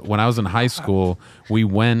me that when I was in high school, we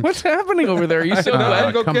went. what's happening over there? Are you so No, glad?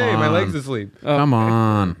 I'm come okay. My on. leg's asleep. Come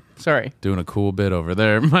on. Sorry. Doing a cool bit over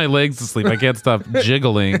there. My legs asleep. I can't stop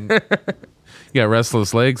jiggling. You got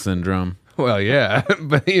restless leg syndrome. Well, yeah,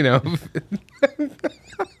 but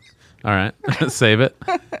All right, save it.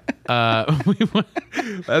 We went,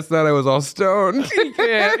 that's not. I was all stoned.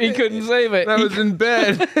 He couldn't save it. I was in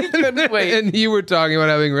bed. couldn't wait. And you were talking about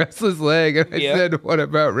having restless leg, and I Yeah. said, "What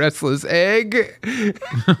about restless egg?"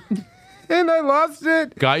 And I lost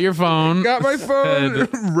it. got your phone. Got my phone,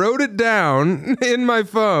 wrote it down in my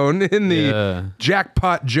phone in the Yeah.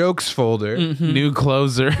 jackpot jokes folder. New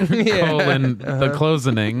closer. Colon the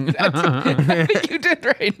closing. you did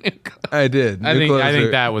right, Nick. I did. I New think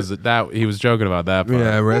closer. that was that. He was joking about that part.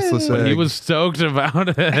 Yeah, restless egg. He was stoked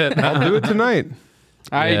about it. I'll do it tonight.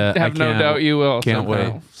 I Yeah, have I no can't- doubt you will. can't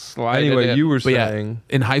somehow. wait. Slide Anyway, it in. you were But yeah, saying,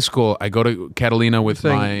 in high school, I go to Catalina with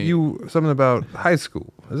my. something about high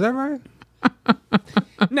school. Is that right?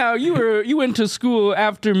 Now you went to school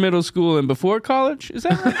after middle school and before college. Is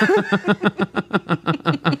that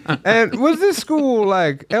right? And was this school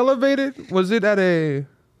like elevated? Was it at a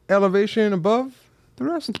elevation above the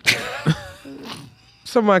rest?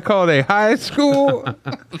 Some might call it a high school.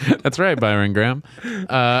 That's right, Byron Graham.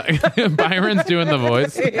 Byron's doing the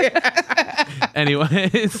voice. Anyway,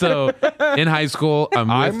 so in high school, I'm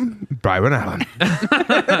I'm Byron Allen.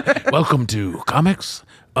 welcome to Comics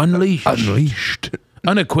Unleashed.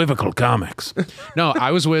 Unequivocal comics. No, I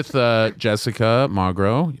was with Jessica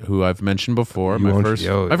Magro, who I've mentioned before. My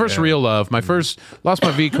first real love. Lost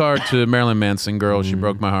my V card to Marilyn Manson girl. She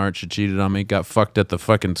broke my heart. She cheated on me. Got fucked at the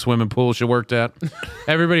fucking swimming pool she worked at.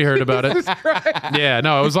 Everybody heard about it. Yeah,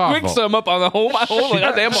 no, it was awful. Quick sum up on my whole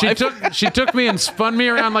goddamn life. She took me and spun me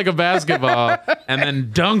around like a basketball, and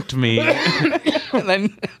then dunked me. And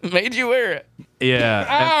then made you wear it. Yeah.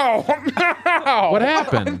 Ow! What I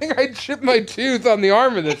happened? think I chipped my tooth on the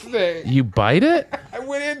arm of this thing. You bite it? I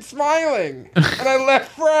went in smiling, and I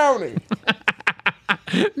left frowning.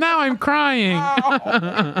 Now I'm crying.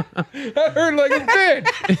 That hurt like a bitch.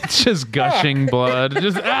 It's just gushing blood.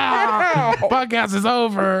 Just podcast is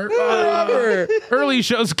over. Early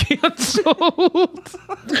show's canceled.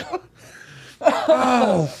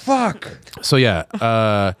 Oh, fuck. So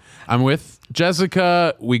yeah, I'm with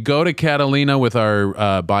Jessica. We go to Catalina with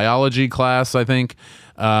our biology class, I think.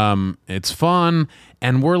 It's fun,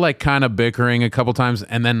 and we're like kind of bickering a couple times,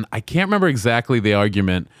 and then I can't remember exactly the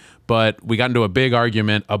argument, but we got into a big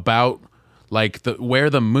argument about like where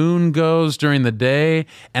the moon goes during the day,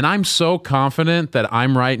 and I'm so confident that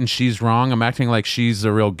I'm right and she's wrong. I'm acting like she's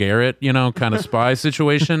a real Garrett, kind of spy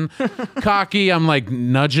situation. Cocky, I'm like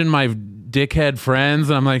nudging my dickhead friends,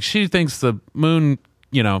 and I'm like, she thinks the moon,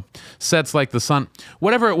 sets like the sun.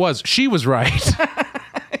 Whatever it was, she was right.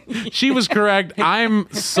 She was correct.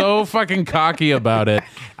 I'm so fucking cocky about it.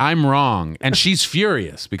 I'm wrong. And she's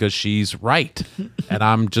furious because she's right. And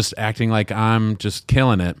I'm just acting like I'm just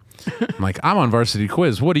killing it. I'm like, I'm on Varsity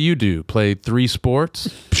Quiz. What do you do? Play 3 sports?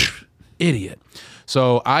 Psh, idiot.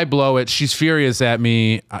 So I blow it. She's furious at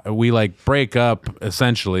me. We like break up,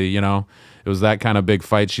 essentially, It was that kind of big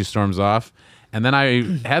fight. She storms off. And then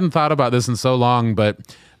I hadn't thought about this in so long,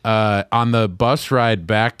 but on the bus ride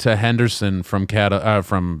back to Henderson from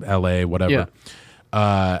LA, whatever,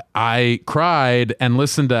 I cried and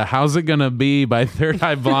listened to How's It Gonna Be by Third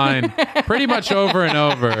Eye Blind pretty much over and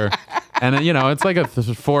over. And, it's like a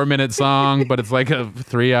 4-minute song, but it's like a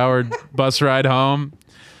 3-hour bus ride home.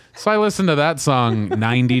 So I listened to that song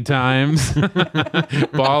 90 times,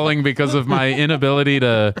 bawling because of my inability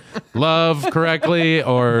to love correctly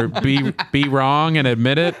or be wrong and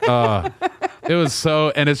admit it. It was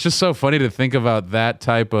and it's just so funny to think about that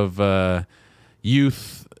type of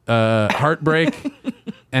youth heartbreak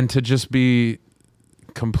and to just be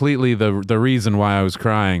completely the reason why I was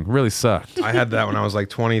crying. Really sucked. I had that when I was like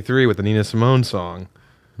 23 with the Nina Simone song.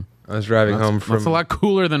 I was driving home from... That's a lot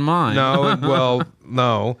cooler than mine. No,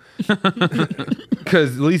 no.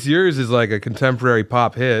 Because at least yours is like a contemporary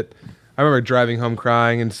pop hit. I remember driving home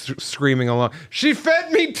crying and screaming along, "She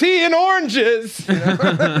fed me tea and oranges!"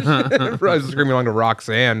 I was screaming along to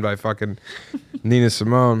Roxanne by fucking Nina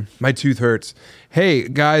Simone. My tooth hurts. Hey,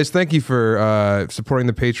 guys, thank you for supporting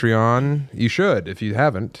the Patreon. You should, if you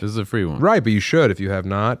haven't. This is a free one. Right, but you should if you have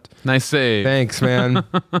not. Nice save. Thanks, man.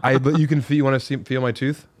 You want to feel my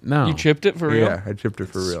tooth? No. You chipped it for real? Yeah, I chipped it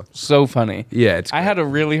for real. So funny. Yeah, I had a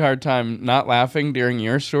really hard time not laughing during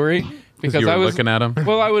your story because you were I was looking at him.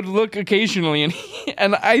 Well, I would look occasionally,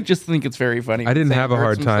 and I just think it's very funny. I didn't Sam have a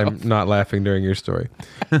hard hurts time himself. not laughing during your story.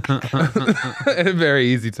 A very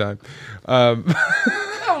easy time. Come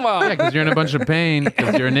on. Yeah, because you're in a bunch of pain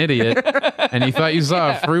because you're an idiot, and you thought you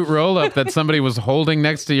saw a fruit roll-up that somebody was holding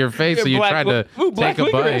next to your face, so you tried to take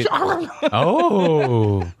a bite.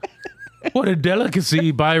 Oh, what a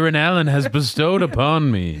delicacy Byron Allen has bestowed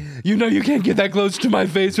upon me. You know you can't get that close to my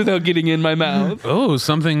face without getting in my mouth. Oh,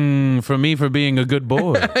 something for me for being a good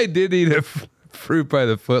boy. I did eat a fruit by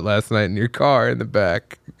the foot last night in your car in the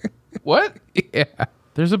back. What? Yeah.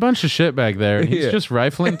 There's a bunch of shit back there. And he's Yeah. just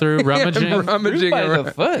rifling through, rummaging Fruit by around.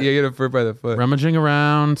 the foot? Yeah, you get a fruit by the foot. rummaging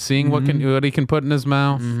around, seeing what he can put in his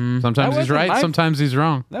mouth. Sometimes That he's wasn't right, my- sometimes he's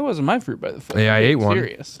wrong. That wasn't my fruit by the foot. Yeah, I ate I'm one.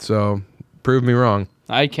 Serious. So prove me wrong.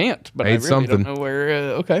 I can't, but I I ate really something. don't know where.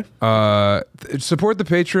 Okay. Support the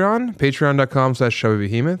Patreon,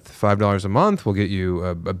 patreon.com/showbehemoth. $5 a month will get you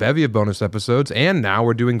a bevy of bonus episodes, and now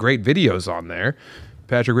we're doing great videos on there.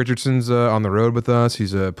 Patrick Richardson's on the road with us.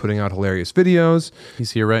 He's putting out hilarious videos.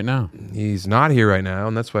 He's here right now. He's not here right now,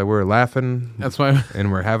 and that's why we're laughing. That's why.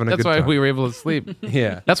 And we're having a That's good why time. we were able to sleep.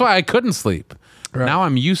 Yeah. That's why I couldn't sleep. Right. Now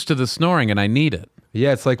I'm used to the snoring and I need it.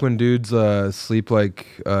 Yeah, it's like when dudes sleep like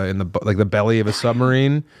in the belly of a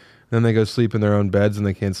submarine. Then they go sleep in their own beds and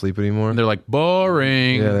they can't sleep anymore. And they're like,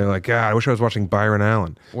 boring. Yeah, they're like, God, I wish I was watching Byron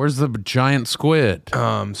Allen. Where's the giant squid?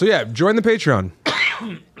 So yeah, join the Patreon.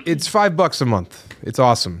 It's $5 a month. It's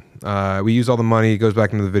awesome. We use all the money. It goes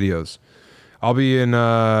back into the videos. I'll be in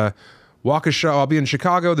Waukesha, I'll be in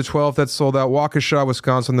Chicago the 12th. That's sold out. Waukesha,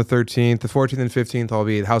 Wisconsin the 13th. The 14th and 15th, I'll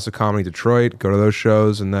be at House of Comedy Detroit. Go to those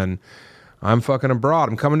shows. And then I'm fucking abroad.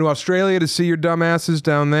 I'm coming to Australia to see your dumbasses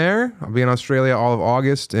down there. I'll be in Australia all of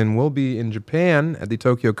August. And we'll be in Japan at the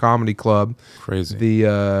Tokyo Comedy Club. Crazy.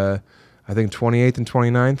 The, I think, 28th and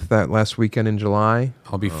 29th, that last weekend in July.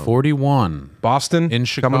 I'll be 41. Boston. In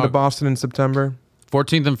Chicago. Coming to Boston in September.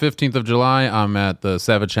 14th and 15th of July, I'm at the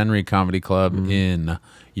Savage Henry Comedy Club in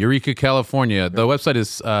Eureka, California. The website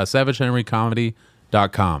is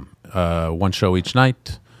savagehenrycomedy.com. One show each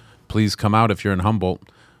night. Please come out if you're in Humboldt.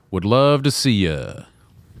 Would love to see you.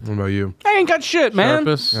 What about you? I ain't got shit, man.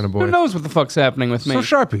 Sharpest. Attaboy. Who knows what the fuck's happening with me? So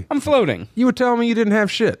Sharpie, I'm floating. you were telling me you didn't have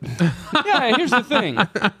shit. Yeah, here's the thing.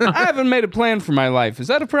 I haven't made a plan for my life. Is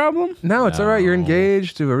that a problem? No, it's all right. You're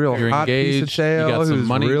engaged to a real You're hot piece of engaged. You tail got some who's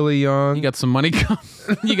money. really young. You got some money.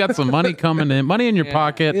 You got some money coming in. Money in your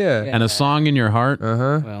pocket. Yeah. And a song in your heart.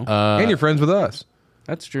 Well, And you're friends with us.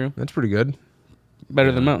 that's true. That's pretty good.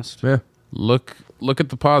 Better than most. Yeah. Look at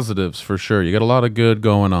the positives for sure. You got a lot of good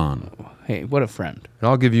going on. Hey, what a friend. And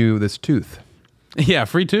I'll give you this tooth. Yeah,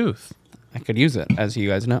 free tooth. I could use it, as you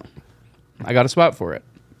guys know. I got a spot for it.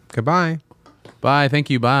 Goodbye. Bye.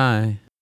 Thank you. Bye.